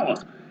teacher. Tell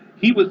us.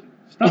 He was.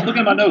 Stop looking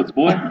at my notes,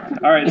 boy.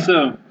 All right,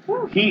 so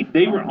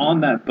they were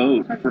on that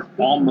boat for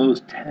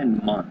almost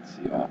 10 months,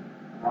 y'all.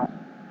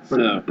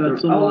 So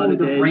That's a lot of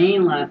the days.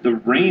 rain lasted. the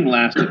rain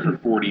lasted for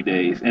 40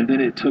 days, and then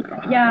it took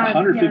Yeah,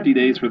 150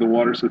 days for the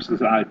water to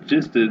subside,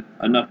 just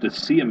enough to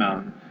see a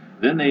mountain.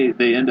 Then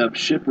they end up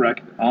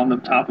shipwrecked on the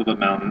top of a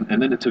mountain,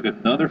 and then it took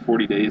another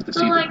 40 days to So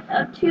see.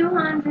 like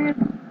 200,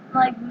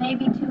 like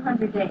maybe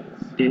 200 days.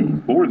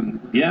 More than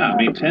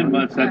 10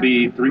 months. That'd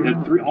be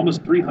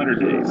almost 300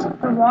 days.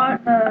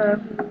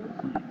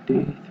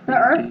 The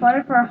earth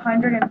flooded for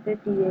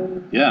 150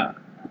 days. Yeah,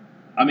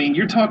 I mean,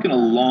 you're talking a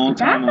long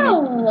time. That's a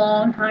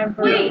long time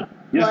for Wait,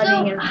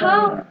 flooding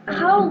So and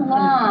how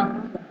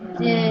long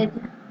did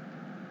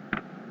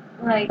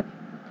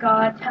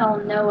God tell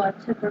Noah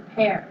to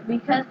prepare?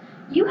 Because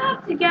you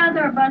have to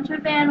gather a bunch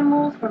of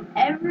animals from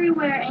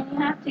everywhere, and you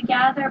have to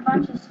gather a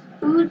bunch of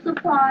food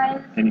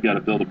supplies. And you got to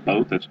build a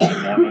boat that's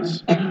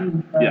enormous.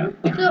 Yeah.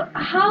 So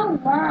how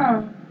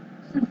long?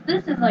 Since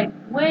this is like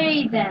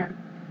way then,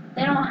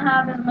 they don't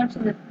have as much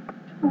of the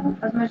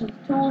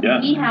tools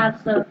Yeah. we have.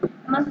 So it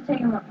must have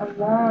taken a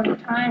long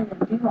time to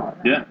do all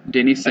that. Yeah.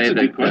 Didn't he say That's a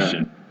that? good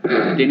question.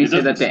 Didn't he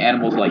say that the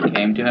animals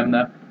came to him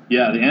though?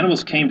 Yeah, the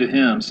animals came to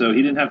him, so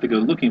he didn't have to go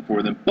looking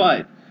for them.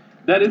 But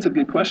that is a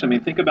good question. I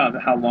mean, think about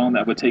how long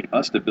that would take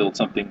us to build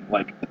something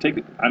like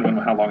I don't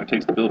know how long it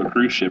takes to build a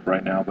cruise ship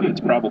right now, but it's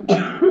probably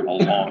a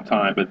long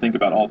time. But think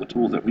about all the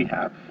tools that we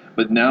have.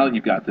 But now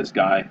you've got this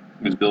guy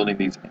who's building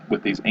these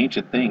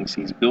ancient things.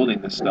 He's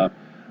building this stuff.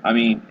 I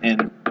mean,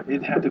 and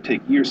it had to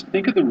take years.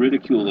 Think of the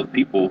ridicule of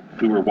people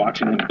who were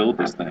watching him build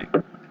this thing.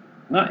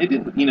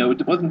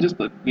 It wasn't just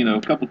a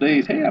couple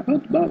days. Hey, I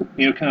built a boat,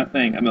 kind of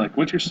thing. I mean, like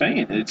what you're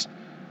saying,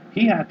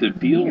 he had to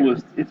deal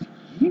with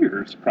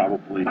years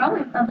probably.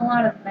 Probably of a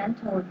lot of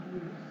mental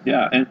abuse.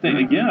 Yeah, and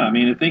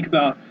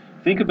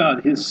think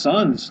about his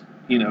sons.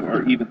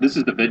 Or even this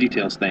is the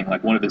VeggieTales thing.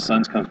 Like one of his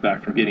sons comes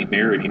back from getting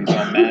married, and he's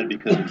all mad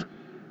because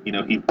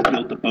he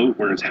built the boat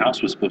where his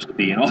house was supposed to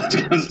be and all this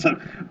kind of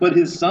stuff. But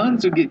his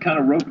sons would get kind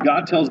of roped.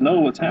 God tells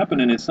Noah what's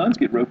happening. His sons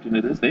get roped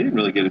into this. They didn't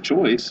really get a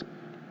choice,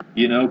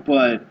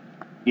 But,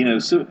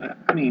 so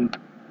I mean,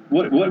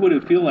 what would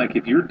it feel like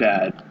if your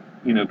dad,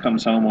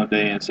 comes home one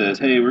day and says,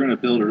 "Hey, we're going to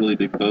build a really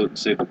big boat and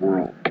save the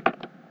world."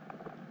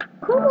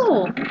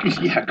 Cool.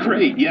 Yeah,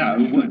 great. Yeah,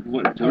 we're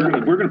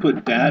going to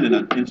put Dad in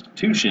an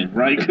institution,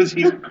 right? Because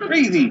he's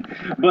crazy.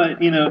 But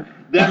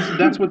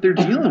that's what they're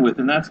dealing with,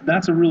 and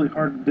that's a really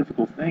hard and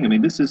difficult thing. I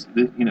mean, this is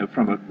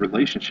from a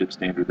relationship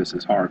standard, this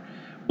is hard.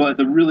 But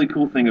the really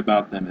cool thing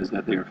about them is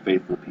that they are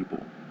faithful people,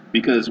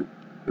 because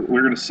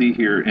we're going to see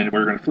here, and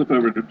we're going to flip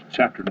over to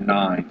chapter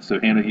 9. So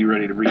Hannah, you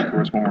ready to read for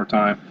us one more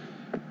time?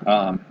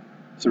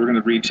 So we're going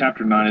to read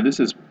chapter 9, and this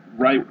is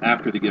right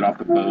after they get off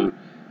the boat,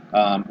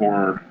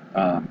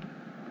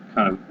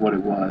 kind of what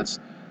it was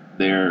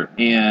there.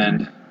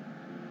 And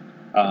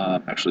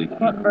actually,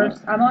 What verse?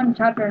 I'm on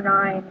chapter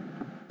 9.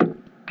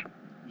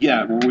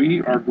 Yeah,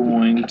 we are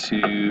going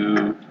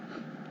to.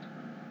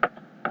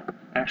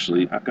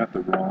 Actually, I've got the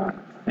wrong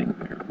thing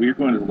there. We're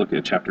going to look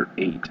at chapter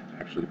 8,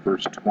 actually,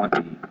 verse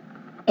 20.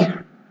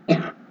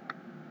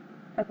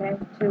 Okay,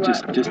 to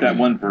Just that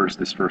one verse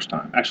this first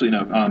time. Actually,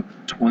 no,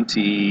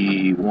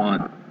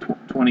 21,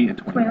 20 and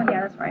 21.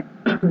 Yeah, that's right.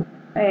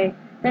 Okay.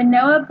 Then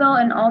Noah built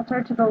an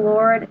altar to the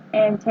Lord,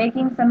 and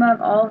taking some of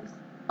all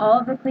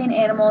of the clean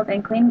animals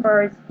and clean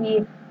birds,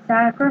 he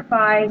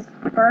sacrificed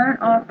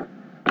burnt off.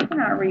 I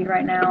cannot read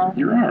right now.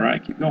 You're all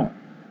right. Keep going.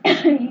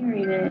 You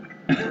read it.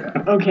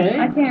 Okay.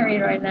 I can't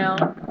read right now.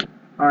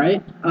 All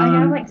right. I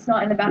have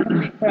snot in the back of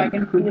my throat. I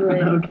can feel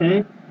it.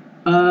 Okay.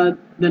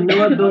 Then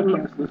Noah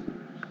built.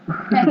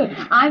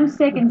 I'm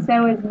sick, and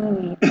so is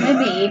me.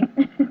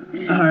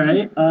 All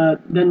right.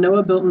 Then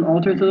Noah built an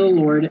altar to the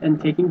Lord, and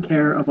taking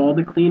care of all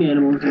the clean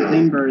animals and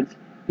clean birds,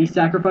 he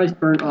sacrificed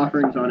burnt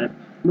offerings on it.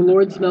 The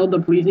Lord smelled the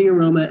pleasing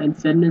aroma and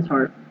said in his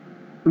heart,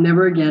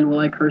 "Never again will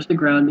I curse the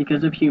ground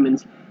because of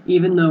humans,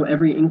 even though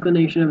every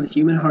inclination of the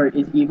human heart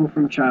is evil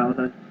from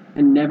childhood,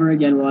 and never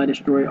again will I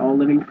destroy all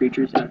living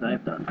creatures as I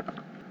have done."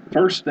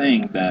 First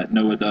thing that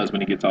Noah does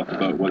when he gets off the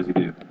boat, what does he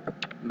do?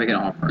 Make an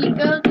He offering.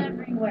 goes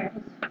everywhere.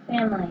 His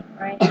family,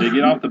 right? They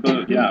get off the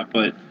boat, yeah,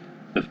 but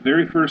the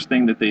very first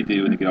thing that they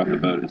do when they get off the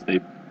boat is they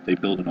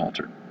build an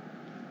altar.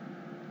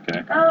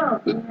 Okay?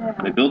 Oh, yeah.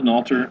 They build an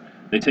altar.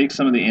 They take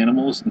some of the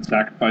animals and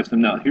sacrifice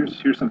them. Now,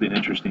 here's something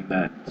interesting,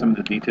 that some of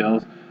the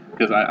details,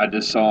 because I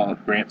just saw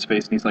Grant's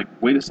face, and he's like,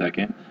 "Wait a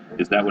second,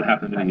 is that what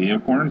happened to the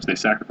unicorns? They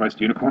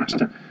sacrificed unicorns?"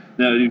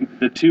 No,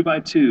 the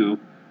 2x2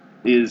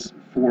 is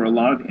for a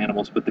lot of the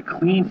animals, but the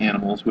clean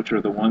animals, which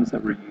are the ones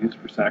that were used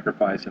for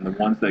sacrifice and the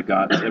ones that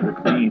God said were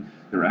clean,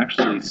 there are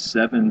actually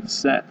 7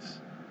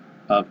 sets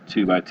of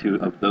 2x2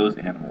 of those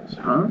animals.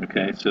 Huh?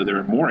 Okay, so there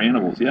are more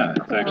animals. Yeah,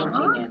 it's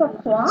actually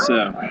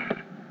so.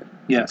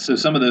 Yeah, so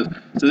some of those,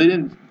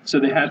 so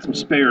they had some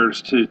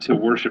spares to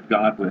worship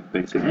God with,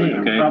 basically.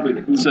 Okay,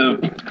 so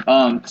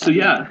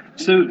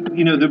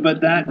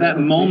but that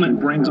moment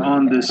brings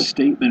on this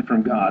statement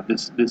from God,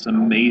 this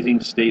amazing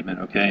statement.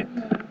 Okay,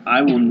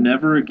 "I will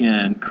never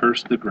again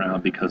curse the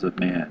ground because of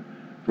man,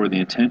 for the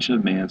intention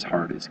of man's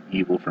heart is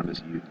evil from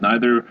his youth.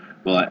 Neither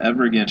will I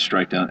ever again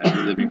strike down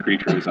every living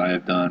creature as I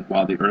have done,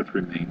 while the earth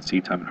remains,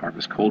 seedtime and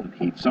harvest, cold and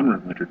heat, summer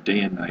and winter, day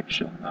and night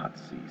shall not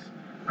cease."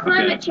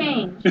 Climate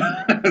change.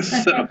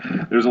 So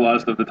there's a lot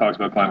of stuff that talks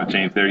about climate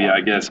change there, yeah,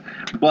 I guess.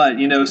 But,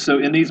 so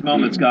in these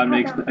moments, God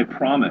makes a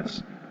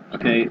promise,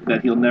 okay,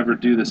 that he'll never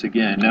do this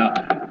again. Now,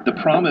 the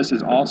promise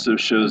also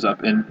shows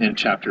up in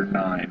chapter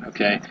 9,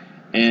 okay?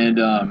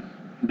 And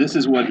this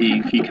is what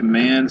he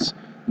commands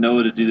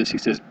Noah to do this. He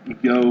says,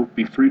 "Go,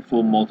 be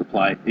fruitful,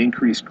 multiply,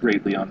 increase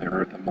greatly on the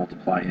earth, and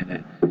multiply in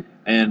it."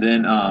 And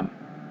then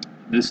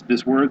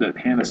this word that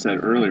Hannah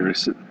said earlier,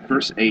 is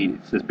verse 8,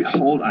 it says,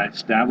 "Behold, I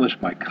establish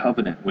my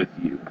covenant with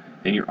you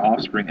and your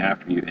offspring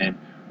after you, and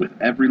with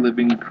every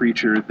living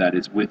creature that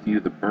is with you,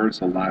 the birds,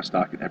 the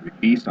livestock, and every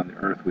beast on the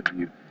earth with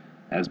you,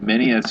 as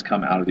many as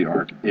come out of the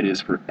ark. It is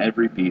for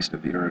every beast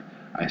of the earth.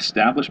 I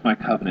establish my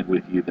covenant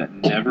with you, that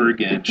never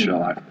again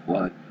shall I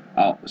flood.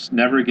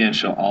 Never again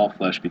shall all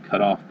flesh be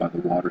cut off by the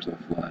waters of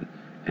the flood,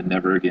 and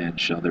never again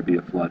shall there be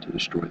a flood to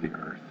destroy the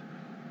earth."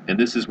 And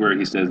this is where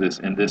he says this,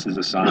 "And this is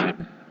a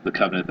sign, the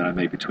covenant that I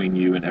make between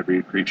you and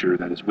every creature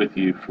that is with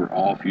you for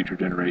all future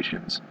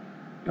generations."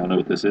 Y'all know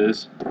what this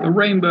is? The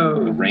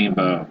rainbow. The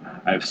rainbow.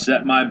 "I have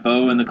set my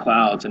bow in the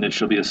clouds, and it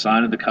shall be a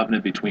sign of the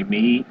covenant between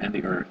me and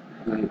the earth."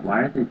 Wait,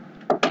 why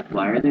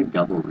are there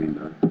double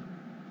rainbows?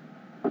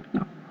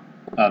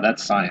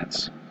 That's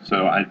science.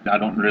 So I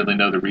don't really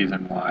know the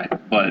reason why,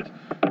 but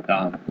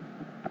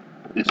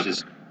it's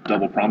just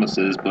double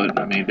promises. But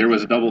I mean, there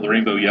was a double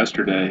rainbow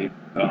yesterday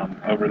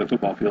over the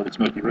football field at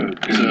Smoky Road,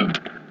 so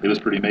it was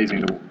pretty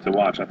amazing to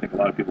watch. I think a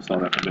lot of people saw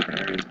that from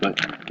different areas, but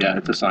yeah,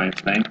 it's a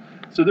science thing.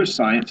 So there's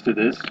science to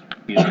this.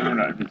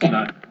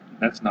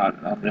 That's not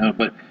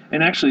but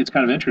and actually it's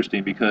kind of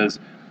interesting because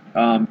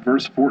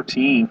verse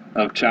 14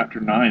 of chapter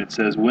 9, it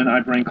says, "When I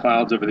bring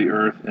clouds over the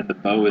earth and the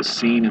bow is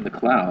seen in the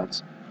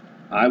clouds,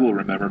 I will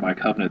remember my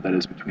covenant that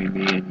is between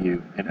me and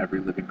you and every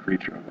living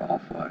creature of all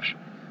flesh.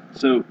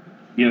 So,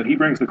 he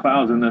brings the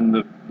clouds, and then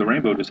the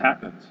rainbow just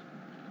happens.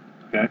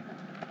 Okay?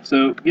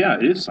 So, yeah,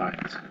 it is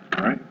science.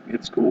 All right?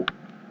 It's cool.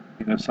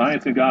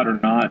 Science and God are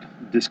not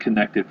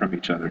disconnected from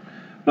each other.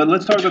 But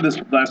let's talk about this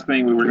last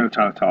thing we were going to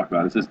try to talk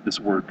about is this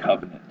word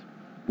covenant.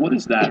 What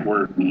does that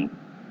word mean?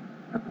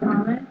 A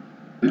promise.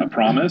 A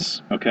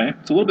promise, okay?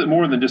 It's a little bit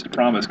more than just a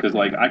promise, because,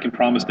 I can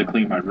promise to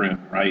clean my room,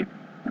 right?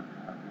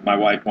 My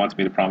wife wants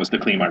me to promise to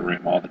clean my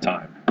room all the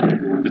time.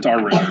 It's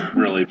our room,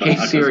 really. But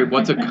Hey Siri,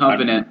 what's a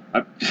covenant?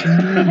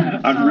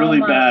 I'm really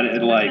bad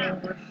at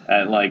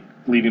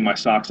leaving my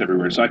socks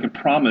everywhere. So I can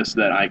promise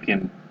that I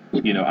can,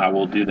 I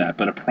will do that.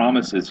 But a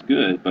promise is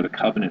good, but a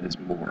covenant is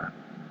more.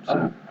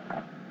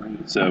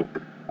 So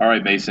all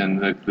right, Mason.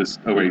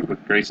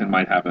 Grayson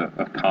might have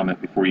a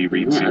comment before you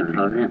read Isn't a Siri.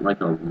 covenant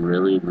like a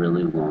really,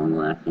 really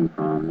long-lasting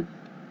promise?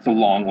 It's a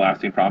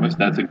long-lasting promise.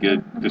 That's a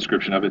good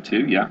description of it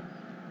too. Yeah.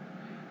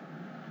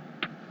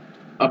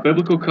 A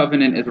biblical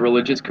covenant is a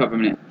religious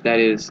covenant that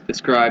is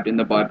described in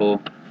the Bible.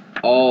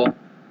 All,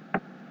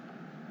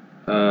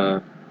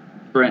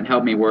 Brent,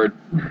 help me, word.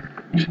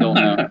 Don't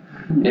know.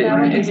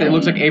 It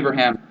looks like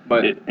Abraham,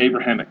 but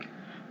Abrahamic.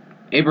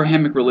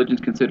 Abrahamic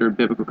religions consider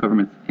biblical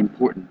covenants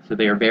important, so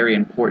they are very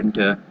important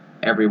to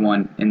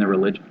everyone in the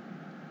religion.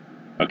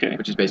 Okay.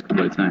 Which is basically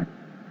what it's saying.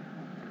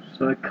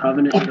 So a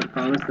covenant is a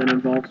promise that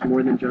involves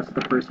more than just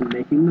the person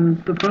making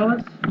the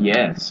promise?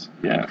 Yes.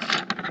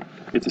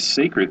 It's a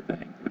sacred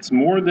thing. It's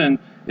more than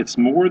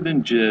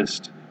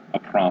just a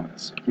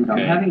promise. Dude, I'm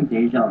having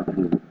deja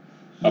vu.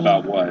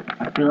 About what?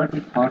 I feel like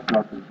we've talked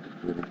about this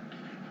before.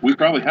 We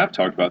probably have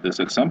talked about this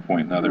at some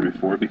point or another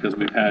before, because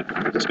we've had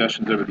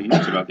discussions over the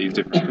years about these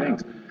different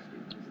things.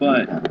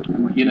 But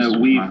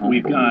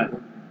we've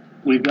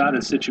got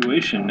a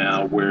situation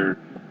now where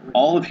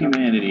all of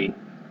humanity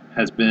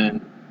has been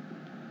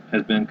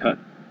cut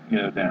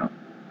down.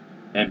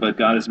 But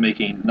God is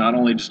making not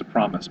only just a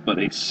promise, but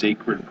a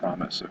sacred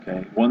promise,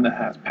 okay? One that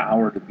has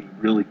power to be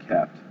really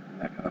kept in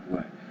that kind of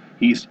way.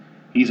 He's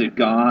a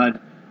God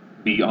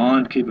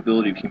beyond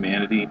capability of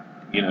humanity.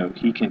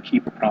 He can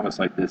keep a promise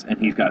like this, and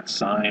he's got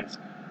signs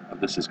of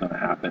this is going to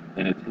happen,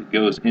 and it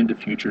goes into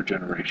future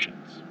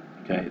generations,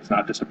 okay? It's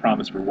not just a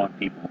promise for one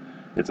people.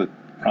 It's a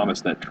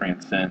promise that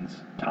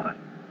transcends time,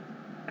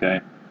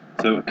 okay?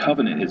 So a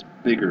covenant is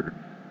bigger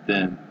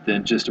than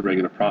just a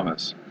regular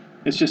promise.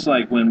 It's just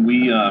like when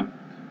we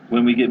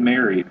get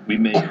married, we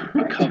make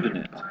a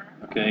covenant,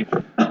 okay?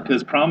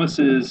 Because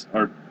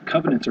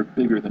covenants are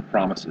bigger than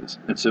promises.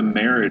 And so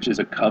marriage is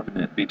a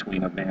covenant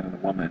between a man and a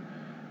woman,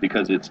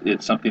 because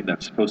it's something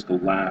that's supposed to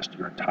last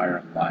your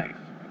entire life,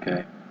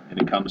 okay? And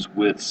it comes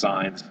with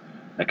signs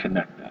that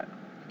connect that.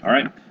 All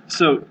right?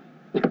 So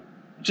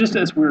just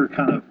as we're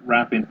kind of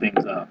wrapping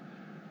things up,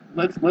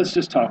 let's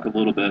just talk a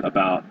little bit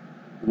about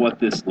what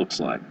this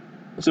looks like.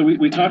 So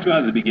we talked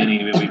about at the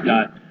beginning, we've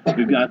got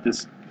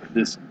this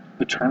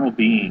eternal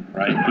being,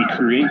 right? He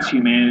creates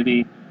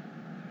humanity,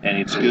 and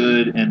it's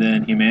good, and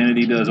then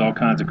humanity does all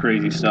kinds of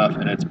crazy stuff,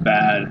 and it's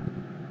bad,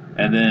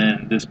 and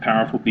then this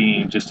powerful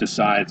being just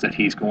decides that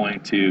he's going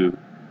to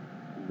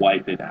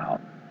wipe it out.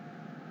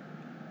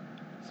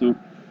 So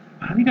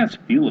how do you guys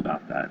feel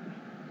about that?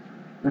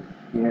 That's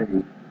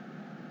scary.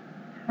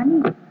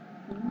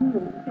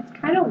 It's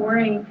kind of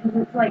worrying,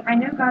 because it's like, I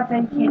know God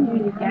said he can't do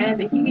it again,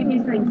 but he could do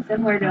something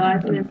similar to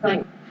us, and it's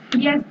like,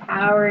 he has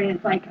power, and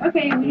it's like,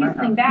 okay, if we do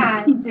something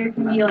bad, there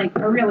can be like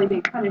a really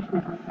big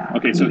punishment like that.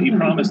 Okay, so he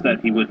promised that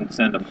he wouldn't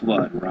send a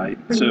flood, right?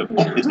 So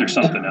is there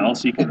something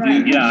else he could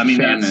do? Yeah, I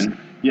mean,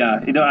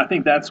 I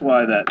think that's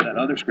why that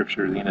other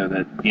scripture,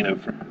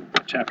 from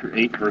chapter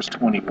 8, verse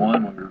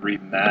 21, when we're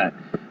reading that,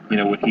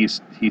 when he's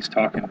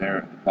talking there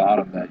at the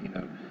bottom, that,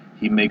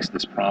 he makes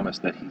this promise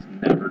that he's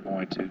never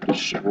going to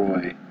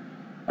destroy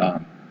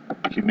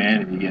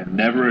humanity again.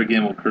 Never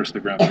again will curse the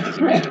ground because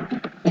of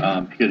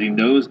man, because he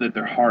knows that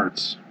their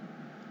hearts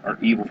are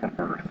evil from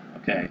birth.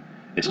 Okay,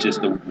 it's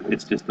just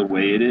the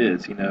way it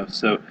is,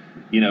 So,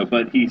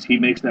 but he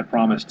makes that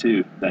promise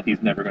too, that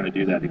he's never going to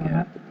do that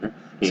again.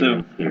 That's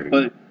scary.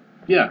 But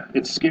yeah,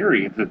 it's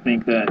scary to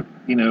think that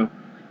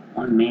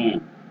one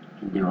man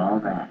can do all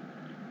that.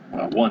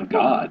 Well, one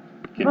God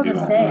can do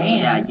all that.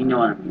 Yeah, you know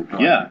what I mean.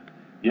 Yeah.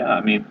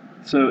 I mean,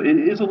 so it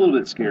is a little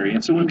bit scary,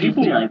 and so when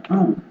people like,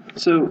 boom.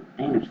 So,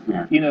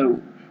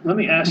 let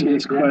me ask you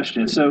this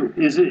question. So,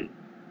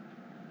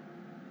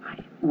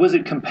 was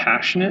it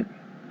compassionate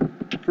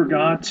for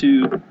God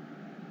to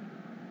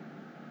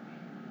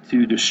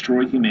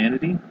destroy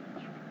humanity?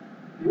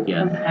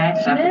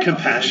 Yes.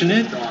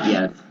 Compassionate?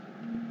 Yes.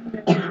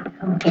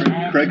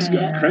 Craig's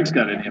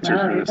got an answer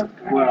for this.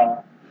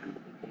 Well,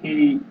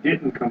 he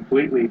didn't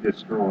completely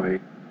destroy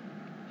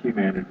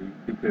humanity,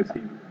 because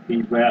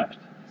he left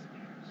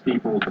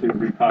people to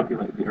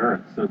repopulate the earth.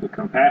 So the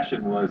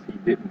compassion was he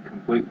didn't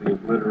completely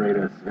obliterate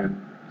us and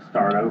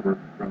start over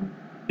from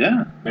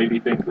maybe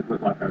things that look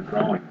like our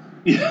drawings.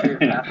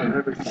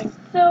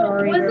 So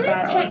was it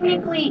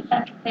technically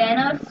a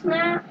Thanos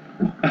snap?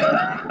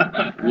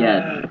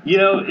 Yes. You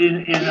know,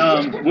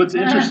 what's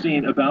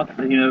interesting about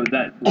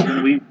that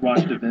when we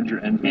watched Avenger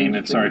Endgame,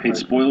 and sorry, hey,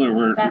 spoiler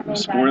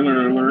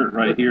alert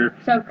right here.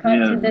 So cut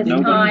to this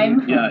nobody-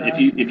 time. Yeah,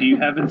 if you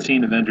haven't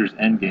seen Avengers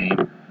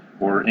Endgame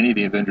or any of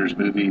the Avengers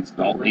movies,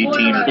 all 18 or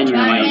Spoiler, 20 of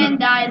Batman them.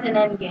 dies in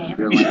Endgame.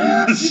 You're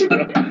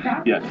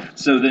like,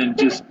 So then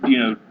just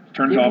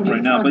turn it off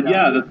right now. But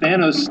yeah, the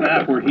Thanos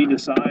snap where he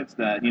decides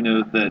that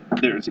that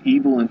there's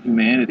evil in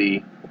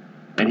humanity,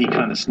 and he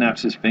kind of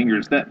snaps his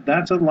fingers.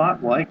 That's a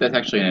lot like That's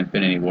actually an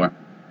Infinity War.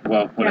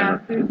 well,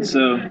 whatever.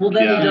 So Well,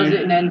 then yeah, he does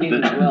it in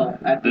Endgame The- as well.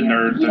 At the end.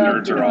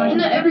 nerds are all.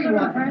 Not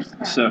everyone.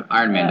 So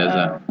Iron Man does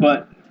that.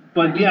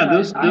 but yeah,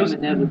 those.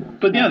 inevitable.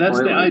 But yeah, that's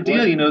the Spoiler.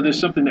 idea. There's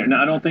something there.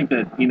 Now I don't think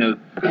that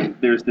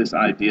there's this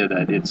idea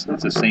that it's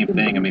the same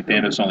thing. I mean,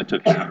 Thanos only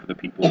took half of the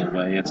people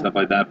away and stuff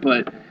like that.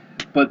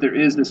 But there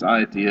is this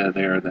idea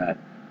there that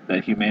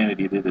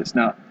humanity did this.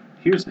 Now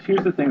here's the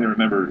thing to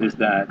remember is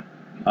that.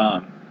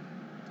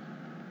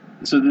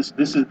 So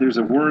there's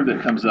a word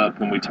that comes up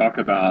when we talk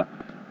about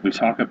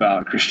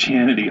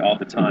Christianity all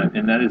the time,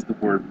 and that is the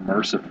word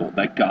merciful.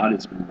 That God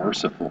is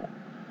merciful.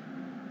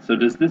 So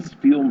does this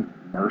feel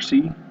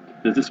mercy?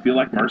 Does this feel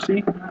like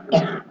mercy?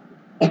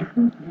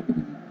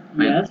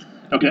 Yes.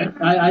 Okay.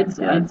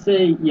 I'd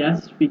say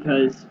yes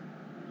because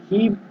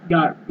he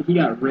got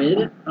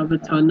rid of a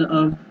ton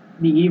of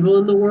the evil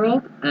in the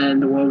world,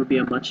 and the world would be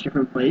a much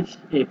different place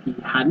if he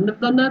hadn't have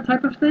done that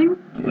type of thing.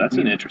 Well, that's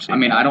an interesting. I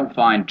mean, I don't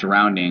find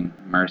drowning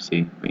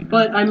mercy.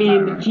 But I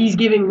mean, he's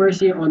giving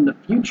mercy on the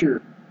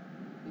future.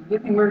 He's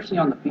giving mercy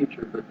on the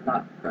future, but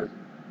not the present.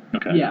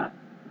 Okay. Yeah.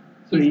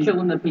 So He's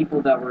killing the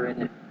people that were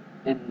in it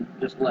and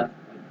just left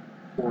like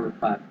 4 or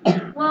 5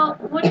 people. Well,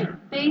 would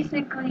it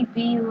basically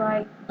be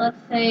like, let's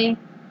say,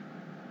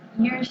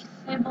 your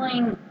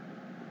sibling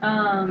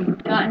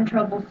got in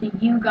trouble, so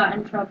you got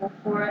in trouble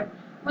for it?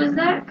 Was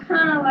that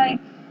kind of like,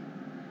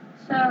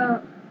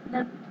 so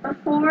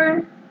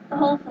before the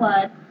whole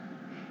flood,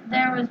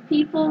 there was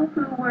people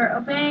who were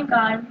obeying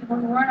God and people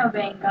who weren't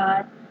obeying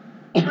God.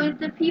 Would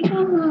the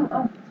people who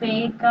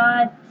obeyed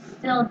God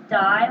still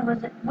die?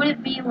 Would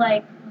it be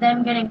like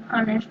them getting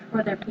punished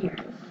for their peers'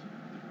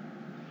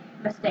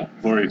 mistakes?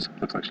 Lori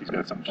looks like she's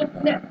got something.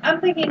 No, I'm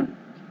thinking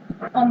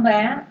on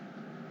that,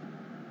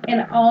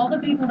 and all the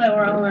people that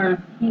were on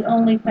earth, he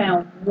only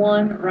found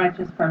one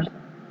righteous person,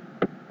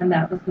 and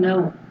that was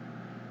Noah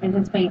and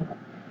his family.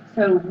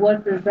 So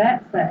what does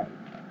that say?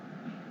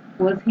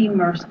 Was he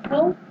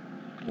merciful?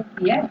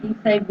 Yeah, he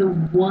saved the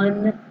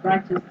one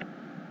righteous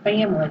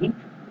family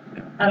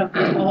out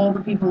of all the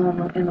people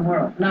in the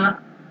world.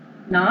 Not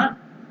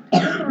the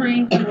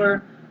 3 who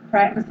were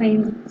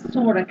practicing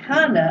sorta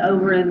kinda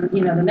over in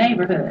the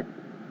neighborhood.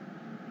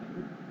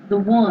 The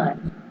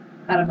one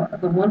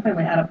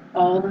family out of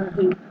all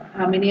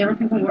how many ever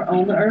people were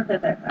on the earth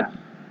at that time.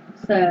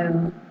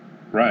 So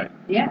Right.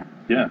 yeah.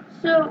 Yeah.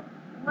 So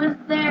was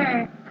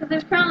there? Because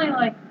there's currently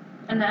like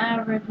an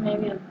average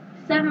maybe of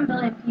 7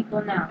 billion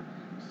people now.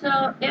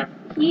 So if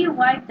he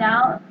wiped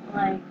out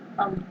like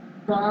a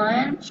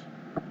bunch,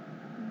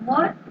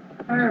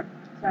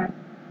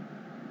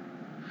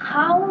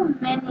 how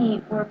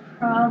many were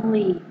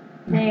probably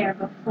there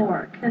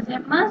before? Because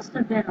it must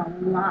have been a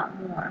lot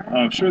more. Oh,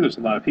 I'm sure there's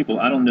a lot of people.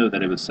 I don't know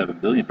that it was 7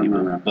 billion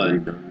people, but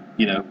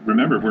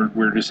remember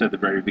we're just at the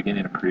very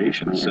beginning of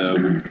creation. So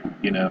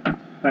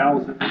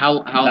Thousands.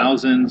 How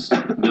thousands,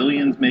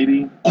 millions,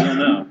 maybe. I don't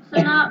know.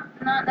 So not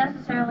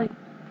necessarily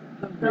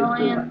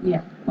billions.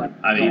 Yeah. Like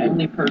I the mean-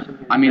 only person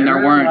who I mean,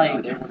 there weren't-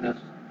 Like,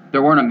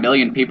 There weren't a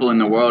million people in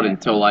the world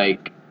until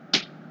like,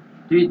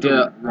 dude, the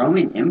Yeah.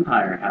 Roman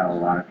Empire had a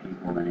lot of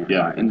people in it.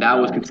 Yeah. and that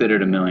was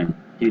considered a million.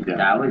 Dude, Yeah.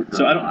 that was.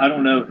 So I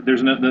don't know.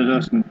 There's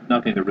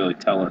nothing to really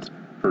tell us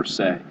per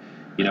se.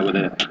 With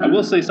it, I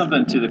will say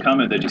something to the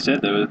comment that you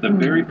said though. The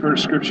very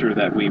first scripture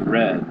that we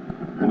read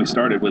when we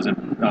started was in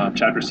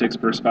chapter 6,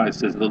 verse 5. It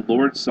says, "The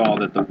Lord saw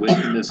that the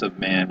wickedness of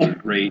man was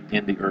great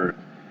in the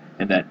earth,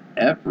 and that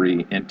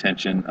every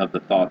intention of the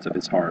thoughts of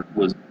his heart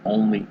was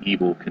only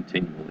evil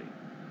continually."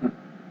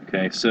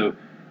 Okay, so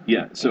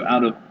yeah, so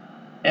out of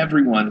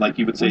everyone, like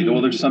you would say,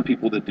 well, there's some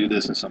people that do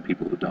this and some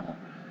people who don't.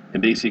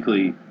 And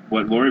basically,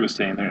 what Lori was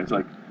saying there is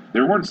like,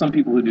 there weren't some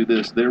people who do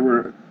this, there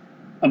were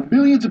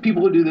millions of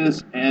people who do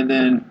this, and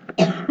then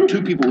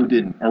 2 people who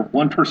didn't, or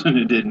 1 person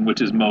who didn't,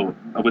 which is Noah.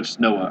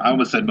 I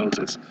almost said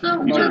Moses.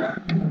 So You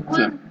was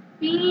sure?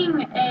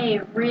 being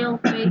a real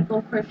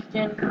faithful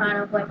Christian kind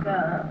of like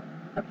a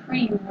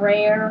pretty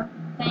rare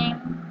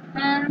thing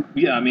then?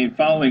 Yeah, I mean,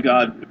 following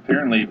God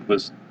apparently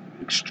was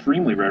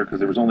extremely rare because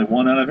there was only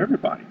 1 out of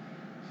everybody.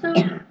 So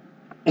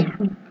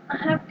I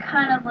have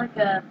kind of like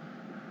a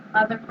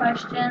other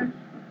question.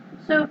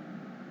 So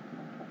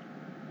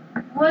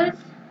was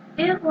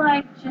it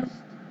like just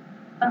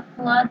a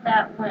flood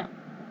that went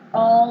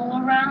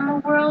all around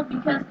the world?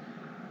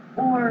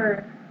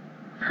 Or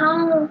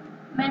how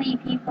many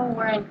people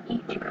were in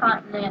each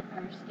continent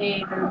or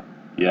state or?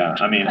 Yeah,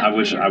 I mean, I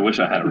wish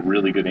I had a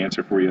really good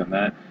answer for you on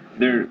that.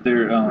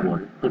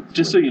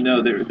 Just so you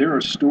know, there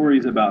are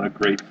stories about a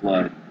great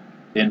flood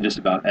in just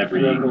about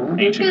every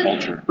ancient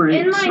culture.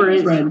 In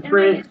my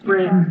Brent,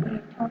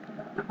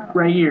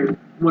 Right here.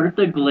 What if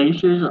the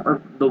glaciers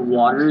are the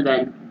water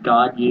that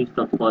God used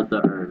to flood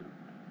the earth?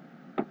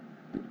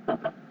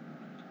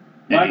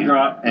 Mic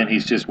drop. And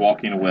he's just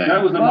walking away.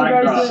 That was a Well,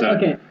 mic drop. So-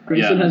 okay,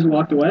 Grayson yeah. has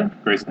walked away.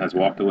 Grayson has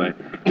walked away.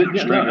 But,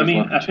 yeah, no, I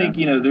mean, I think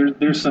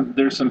there's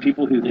some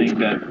people who think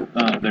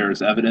that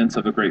there's evidence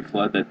of a great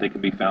flood that they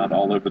can be found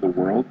all over the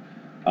world.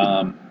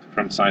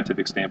 From a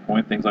scientific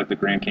standpoint, things like the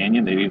Grand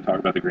Canyon. They even talk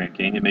about the Grand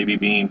Canyon maybe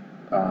being,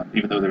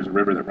 even though there's a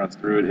river that runs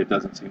through it, it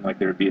doesn't seem like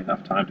there would be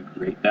enough time to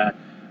create that.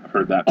 I've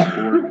heard that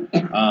before.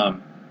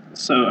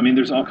 So I mean,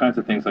 there's all kinds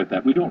of things like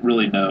that. We don't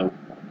really know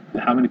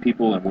how many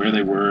people and where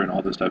they were and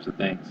all those types of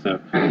things. So,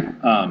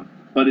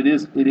 but it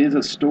is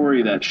a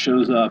story that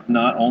shows up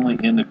not only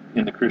in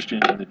the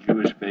Christian and the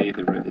Jewish faith,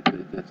 it's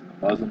in the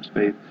Muslims'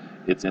 faith,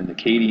 it's in the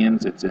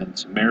Akkadians, it's in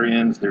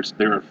Sumerians.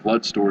 There are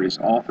flood stories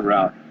all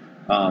throughout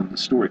the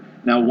story.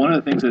 Now, one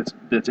of the things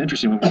that's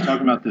interesting when we're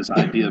talking about this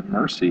idea of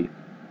mercy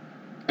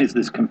is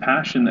this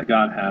compassion that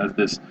God has.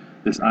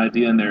 This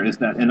idea in there is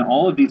that in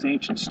all of these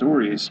ancient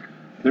stories,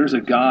 there's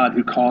a God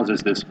who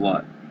causes this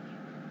flood.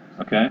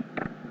 Okay.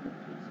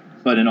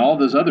 But in all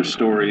those other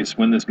stories,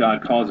 when this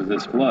God causes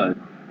this flood,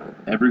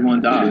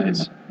 everyone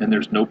dies, and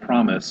there's no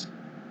promise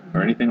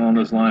or anything along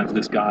those lines.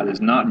 This God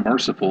is not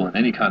merciful in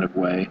any kind of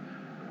way.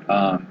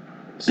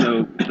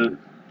 So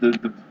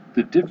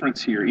the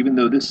difference here, even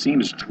though this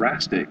seems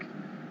drastic,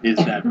 is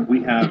that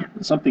we have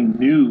something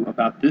new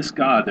about this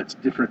God that's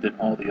different than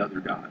all the other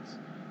gods.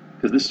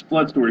 Because this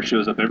flood story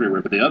shows up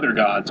everywhere, but the other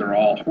gods are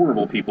all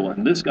horrible people,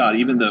 and this God,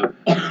 even though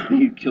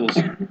he kills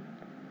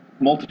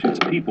multitudes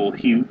of people,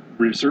 he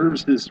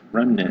reserves this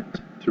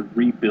remnant to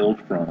rebuild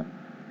from,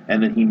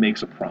 and then he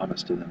makes a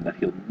promise to them that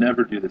he'll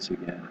never do this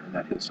again and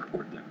that he'll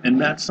support them.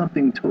 And that's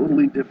something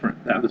totally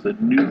different. That was a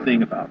new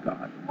thing about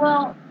God.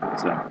 Well,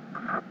 So,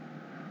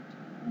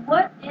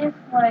 what if,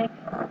 like,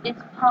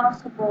 it's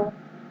possible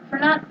for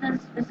not this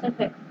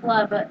specific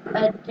flood, but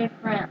a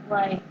different,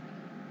 like,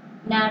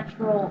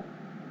 natural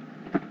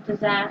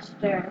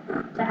disaster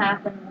to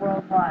happen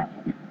worldwide?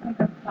 Like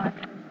a fire.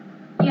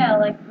 Yeah,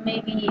 like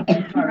maybe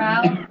a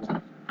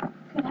drought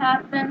could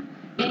happen.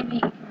 Maybe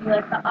it could be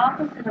like the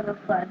opposite of a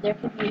flood. There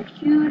could be a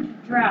huge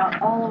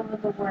drought all over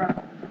the world.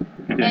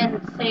 okay.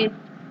 And say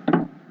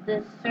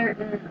this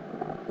certain,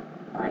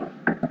 like,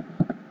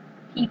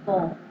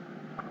 people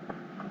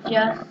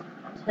just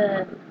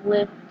to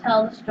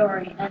tell the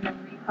story and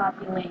then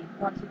repopulate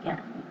once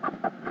again.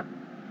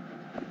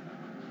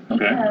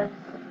 Okay. Because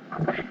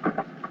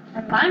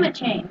and climate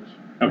change.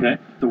 Okay.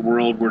 The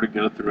world were to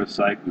go through a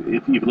cycle.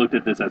 If you've looked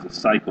at this as a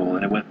cycle,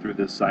 and it went through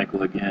this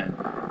cycle again,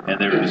 and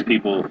there were just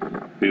people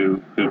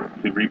who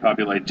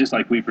repopulated, just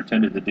like we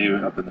pretended to do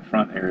up in the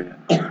front area.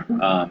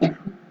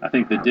 I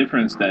think the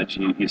difference that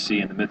you see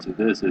in the midst of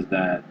this is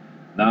that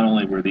not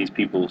only were these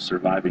people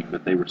surviving,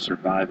 but they were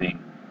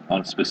surviving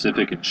on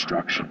specific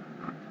instruction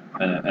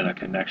and a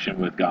connection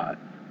with God.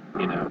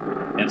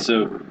 And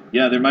so,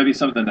 yeah, there might be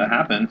something that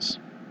happens,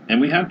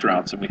 and we have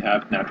droughts and we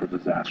have natural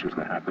disasters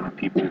that happen, and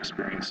people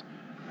experience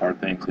hard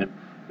things. And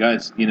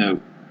guys,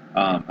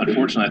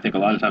 unfortunately, I think a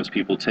lot of times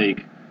people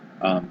take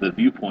the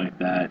viewpoint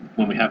that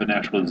when we have a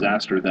natural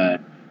disaster,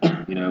 that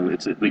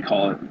we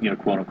call it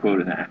quote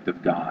unquote an act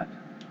of God.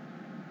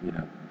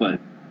 But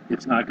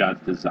it's not God's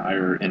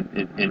desire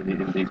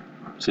in these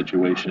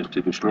situations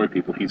to destroy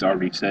people. He's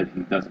already said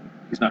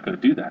he's not going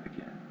to do that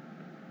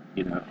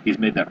again. He's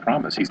made that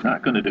promise. He's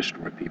not going to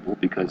destroy people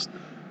because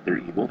they're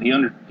evil.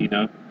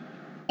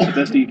 The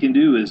best he can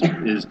do is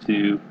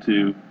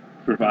to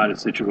provide a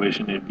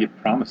situation and give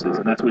promises,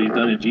 and that's what he's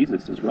done in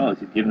Jesus as well. Is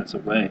he's given us a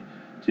way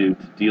to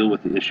deal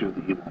with the issue of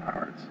the evil in our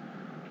hearts.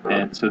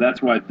 And so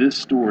that's why this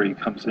story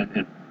comes in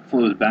and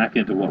flows back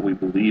into what we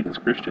believe as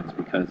Christians,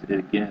 because it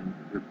again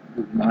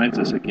reminds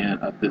us again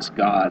of this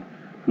God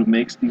who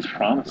makes these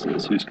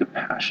promises, who's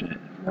compassionate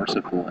and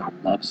merciful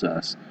and loves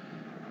us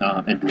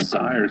and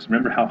desires.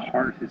 Remember how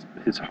hard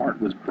his heart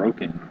was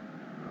broken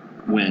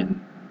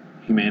when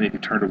humanity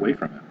turned away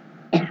from him.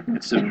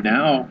 And so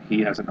now he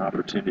has an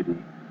opportunity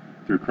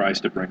through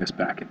Christ to bring us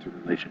back into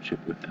relationship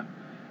with him.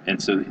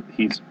 And so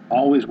he's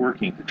always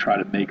working to try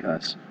to make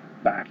us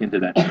back into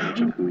that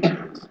image of who he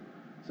is.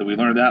 So we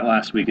learned that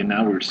last week, and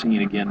now we're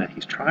seeing again that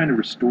he's trying to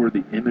restore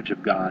the image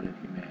of God in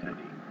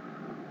humanity.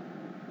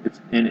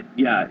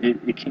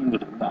 It came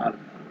with a lot of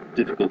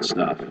difficult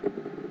stuff.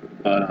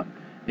 But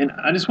and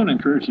I just want to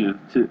encourage you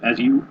to, as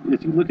you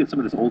look at some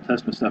of this Old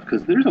Testament stuff,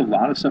 because there's a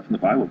lot of stuff in the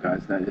Bible,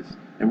 guys, that is,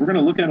 and we're going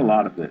to look at a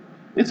lot of it.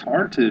 It's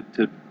hard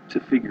to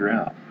figure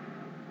out.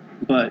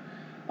 But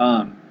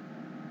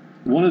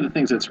one of the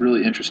things that's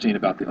really interesting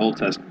about the Old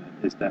Testament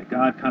is that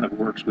God kind of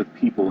works with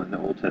people in the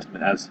Old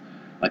Testament as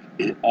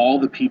all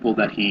the people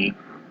that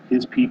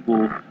his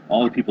people,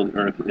 all the people of the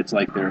earth, it's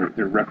like they're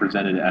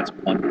represented as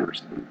one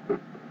person.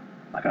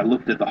 Like I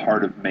looked at the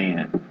heart of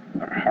man,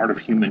 or heart of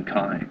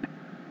humankind.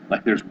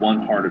 Like there's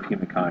one heart of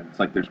humankind. It's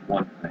like there's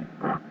one thing,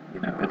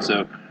 And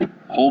so a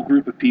whole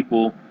group of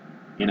people,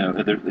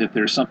 if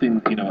there's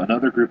something,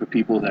 another group of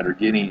people that are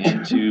getting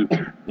into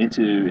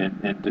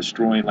and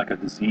destroying like a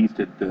disease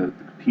to the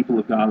people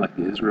of God, like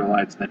the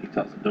Israelites, then he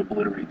tells them to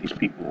obliterate these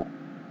people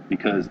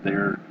because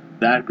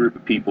that group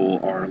of people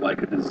are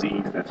like a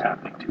disease that's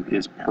happening to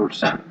his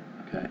person.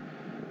 Okay,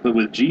 but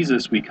with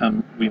Jesus,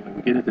 when we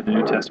get into the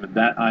New Testament,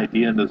 that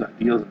idea and those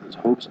ideals and those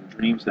hopes and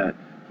dreams that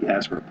he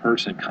has for a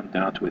person come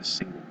down to a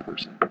single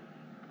person.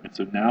 And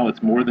so now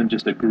it's more than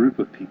just a group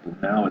of people.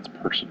 Now it's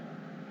personal.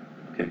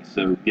 Okay,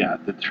 so yeah,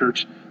 the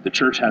church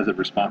has a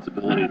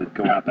responsibility to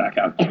go back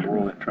out into the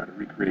world and try to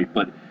recreate,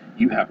 but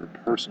you have a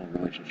personal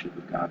relationship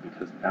with God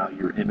because now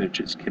your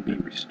images can be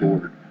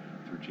restored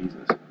through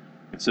Jesus.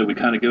 And so we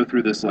kind of go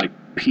through this like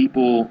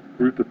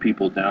group of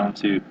people down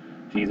to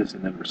Jesus,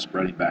 and then we're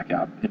spreading back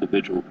out,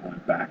 individual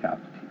going back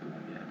out to people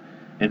again.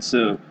 And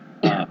so,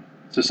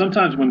 so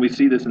sometimes when we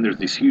see this and there's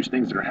these huge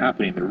things that are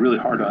happening, they're really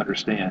hard to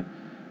understand.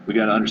 We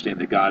got to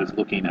understand that God is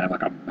looking at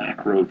like a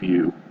macro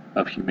view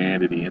of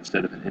humanity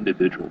instead of an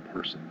individual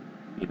person,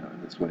 in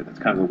this way. That's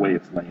kind of the way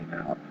it's laying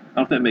out. I don't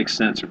know if that makes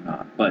sense or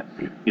not, but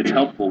it's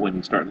helpful when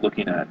you start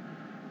looking at,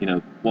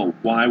 well,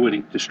 why would he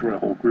destroy a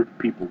whole group of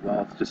people?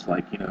 Well, it's just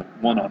like,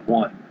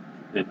 one-on-one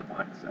in the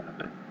mindset of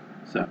it.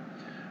 So,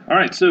 all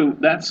right, so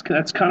that's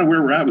kind of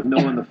where we're at with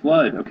Noah and the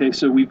flood. Okay,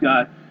 so we've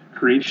got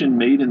creation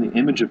made in the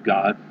image of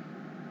God.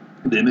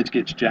 The image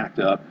gets jacked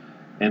up,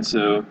 and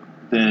so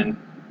then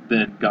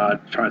God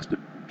tries to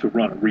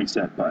run a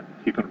reset button.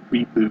 He's going to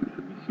reboot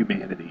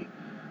humanity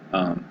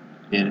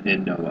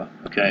in Noah,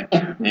 okay?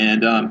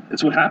 And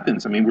it's what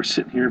happens. I mean, we're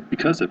sitting here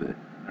because of it,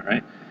 all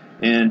right?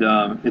 And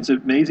it's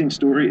an amazing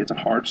story. It's a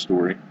hard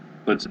story,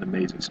 but it's an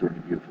amazing story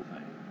and a beautiful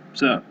thing.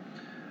 So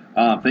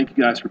thank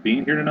you guys for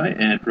being here tonight,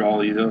 and for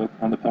all of you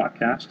on the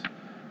podcast.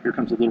 Here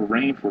comes a little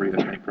rain for you,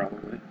 I think,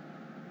 probably.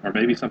 Or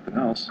maybe something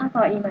else. I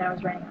thought you meant it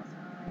was raining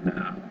outside.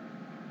 No.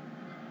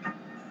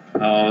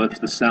 Oh, it's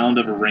the sound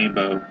of a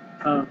rainbow.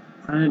 Oh,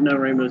 I didn't know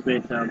rainbows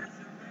made sound.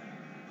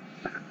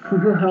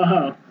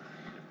 Oh.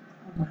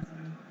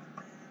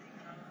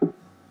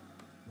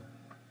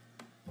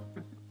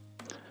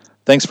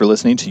 Thanks for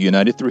listening to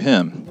United Through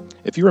Him.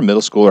 If you're a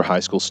middle school or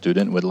high school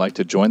student and would like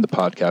to join the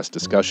podcast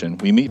discussion,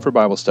 we meet for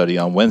Bible study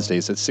on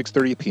Wednesdays at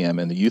 6:30 p.m.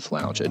 in the Youth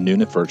Lounge at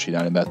Noon and First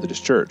United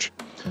Methodist Church.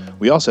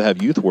 We also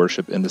have youth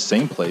worship in the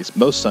same place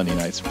most Sunday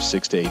nights from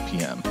 6 to 8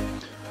 p.m.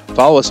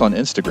 Follow us on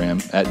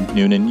Instagram at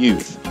Noonan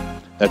Youth.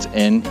 That's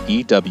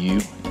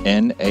NEWNANUTH.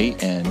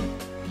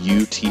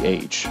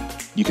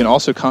 You can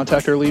also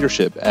contact our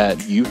leadership at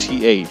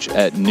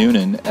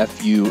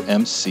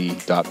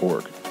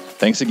uth@noonanfumc.org.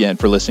 Thanks again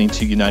for listening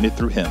to United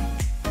Through Him.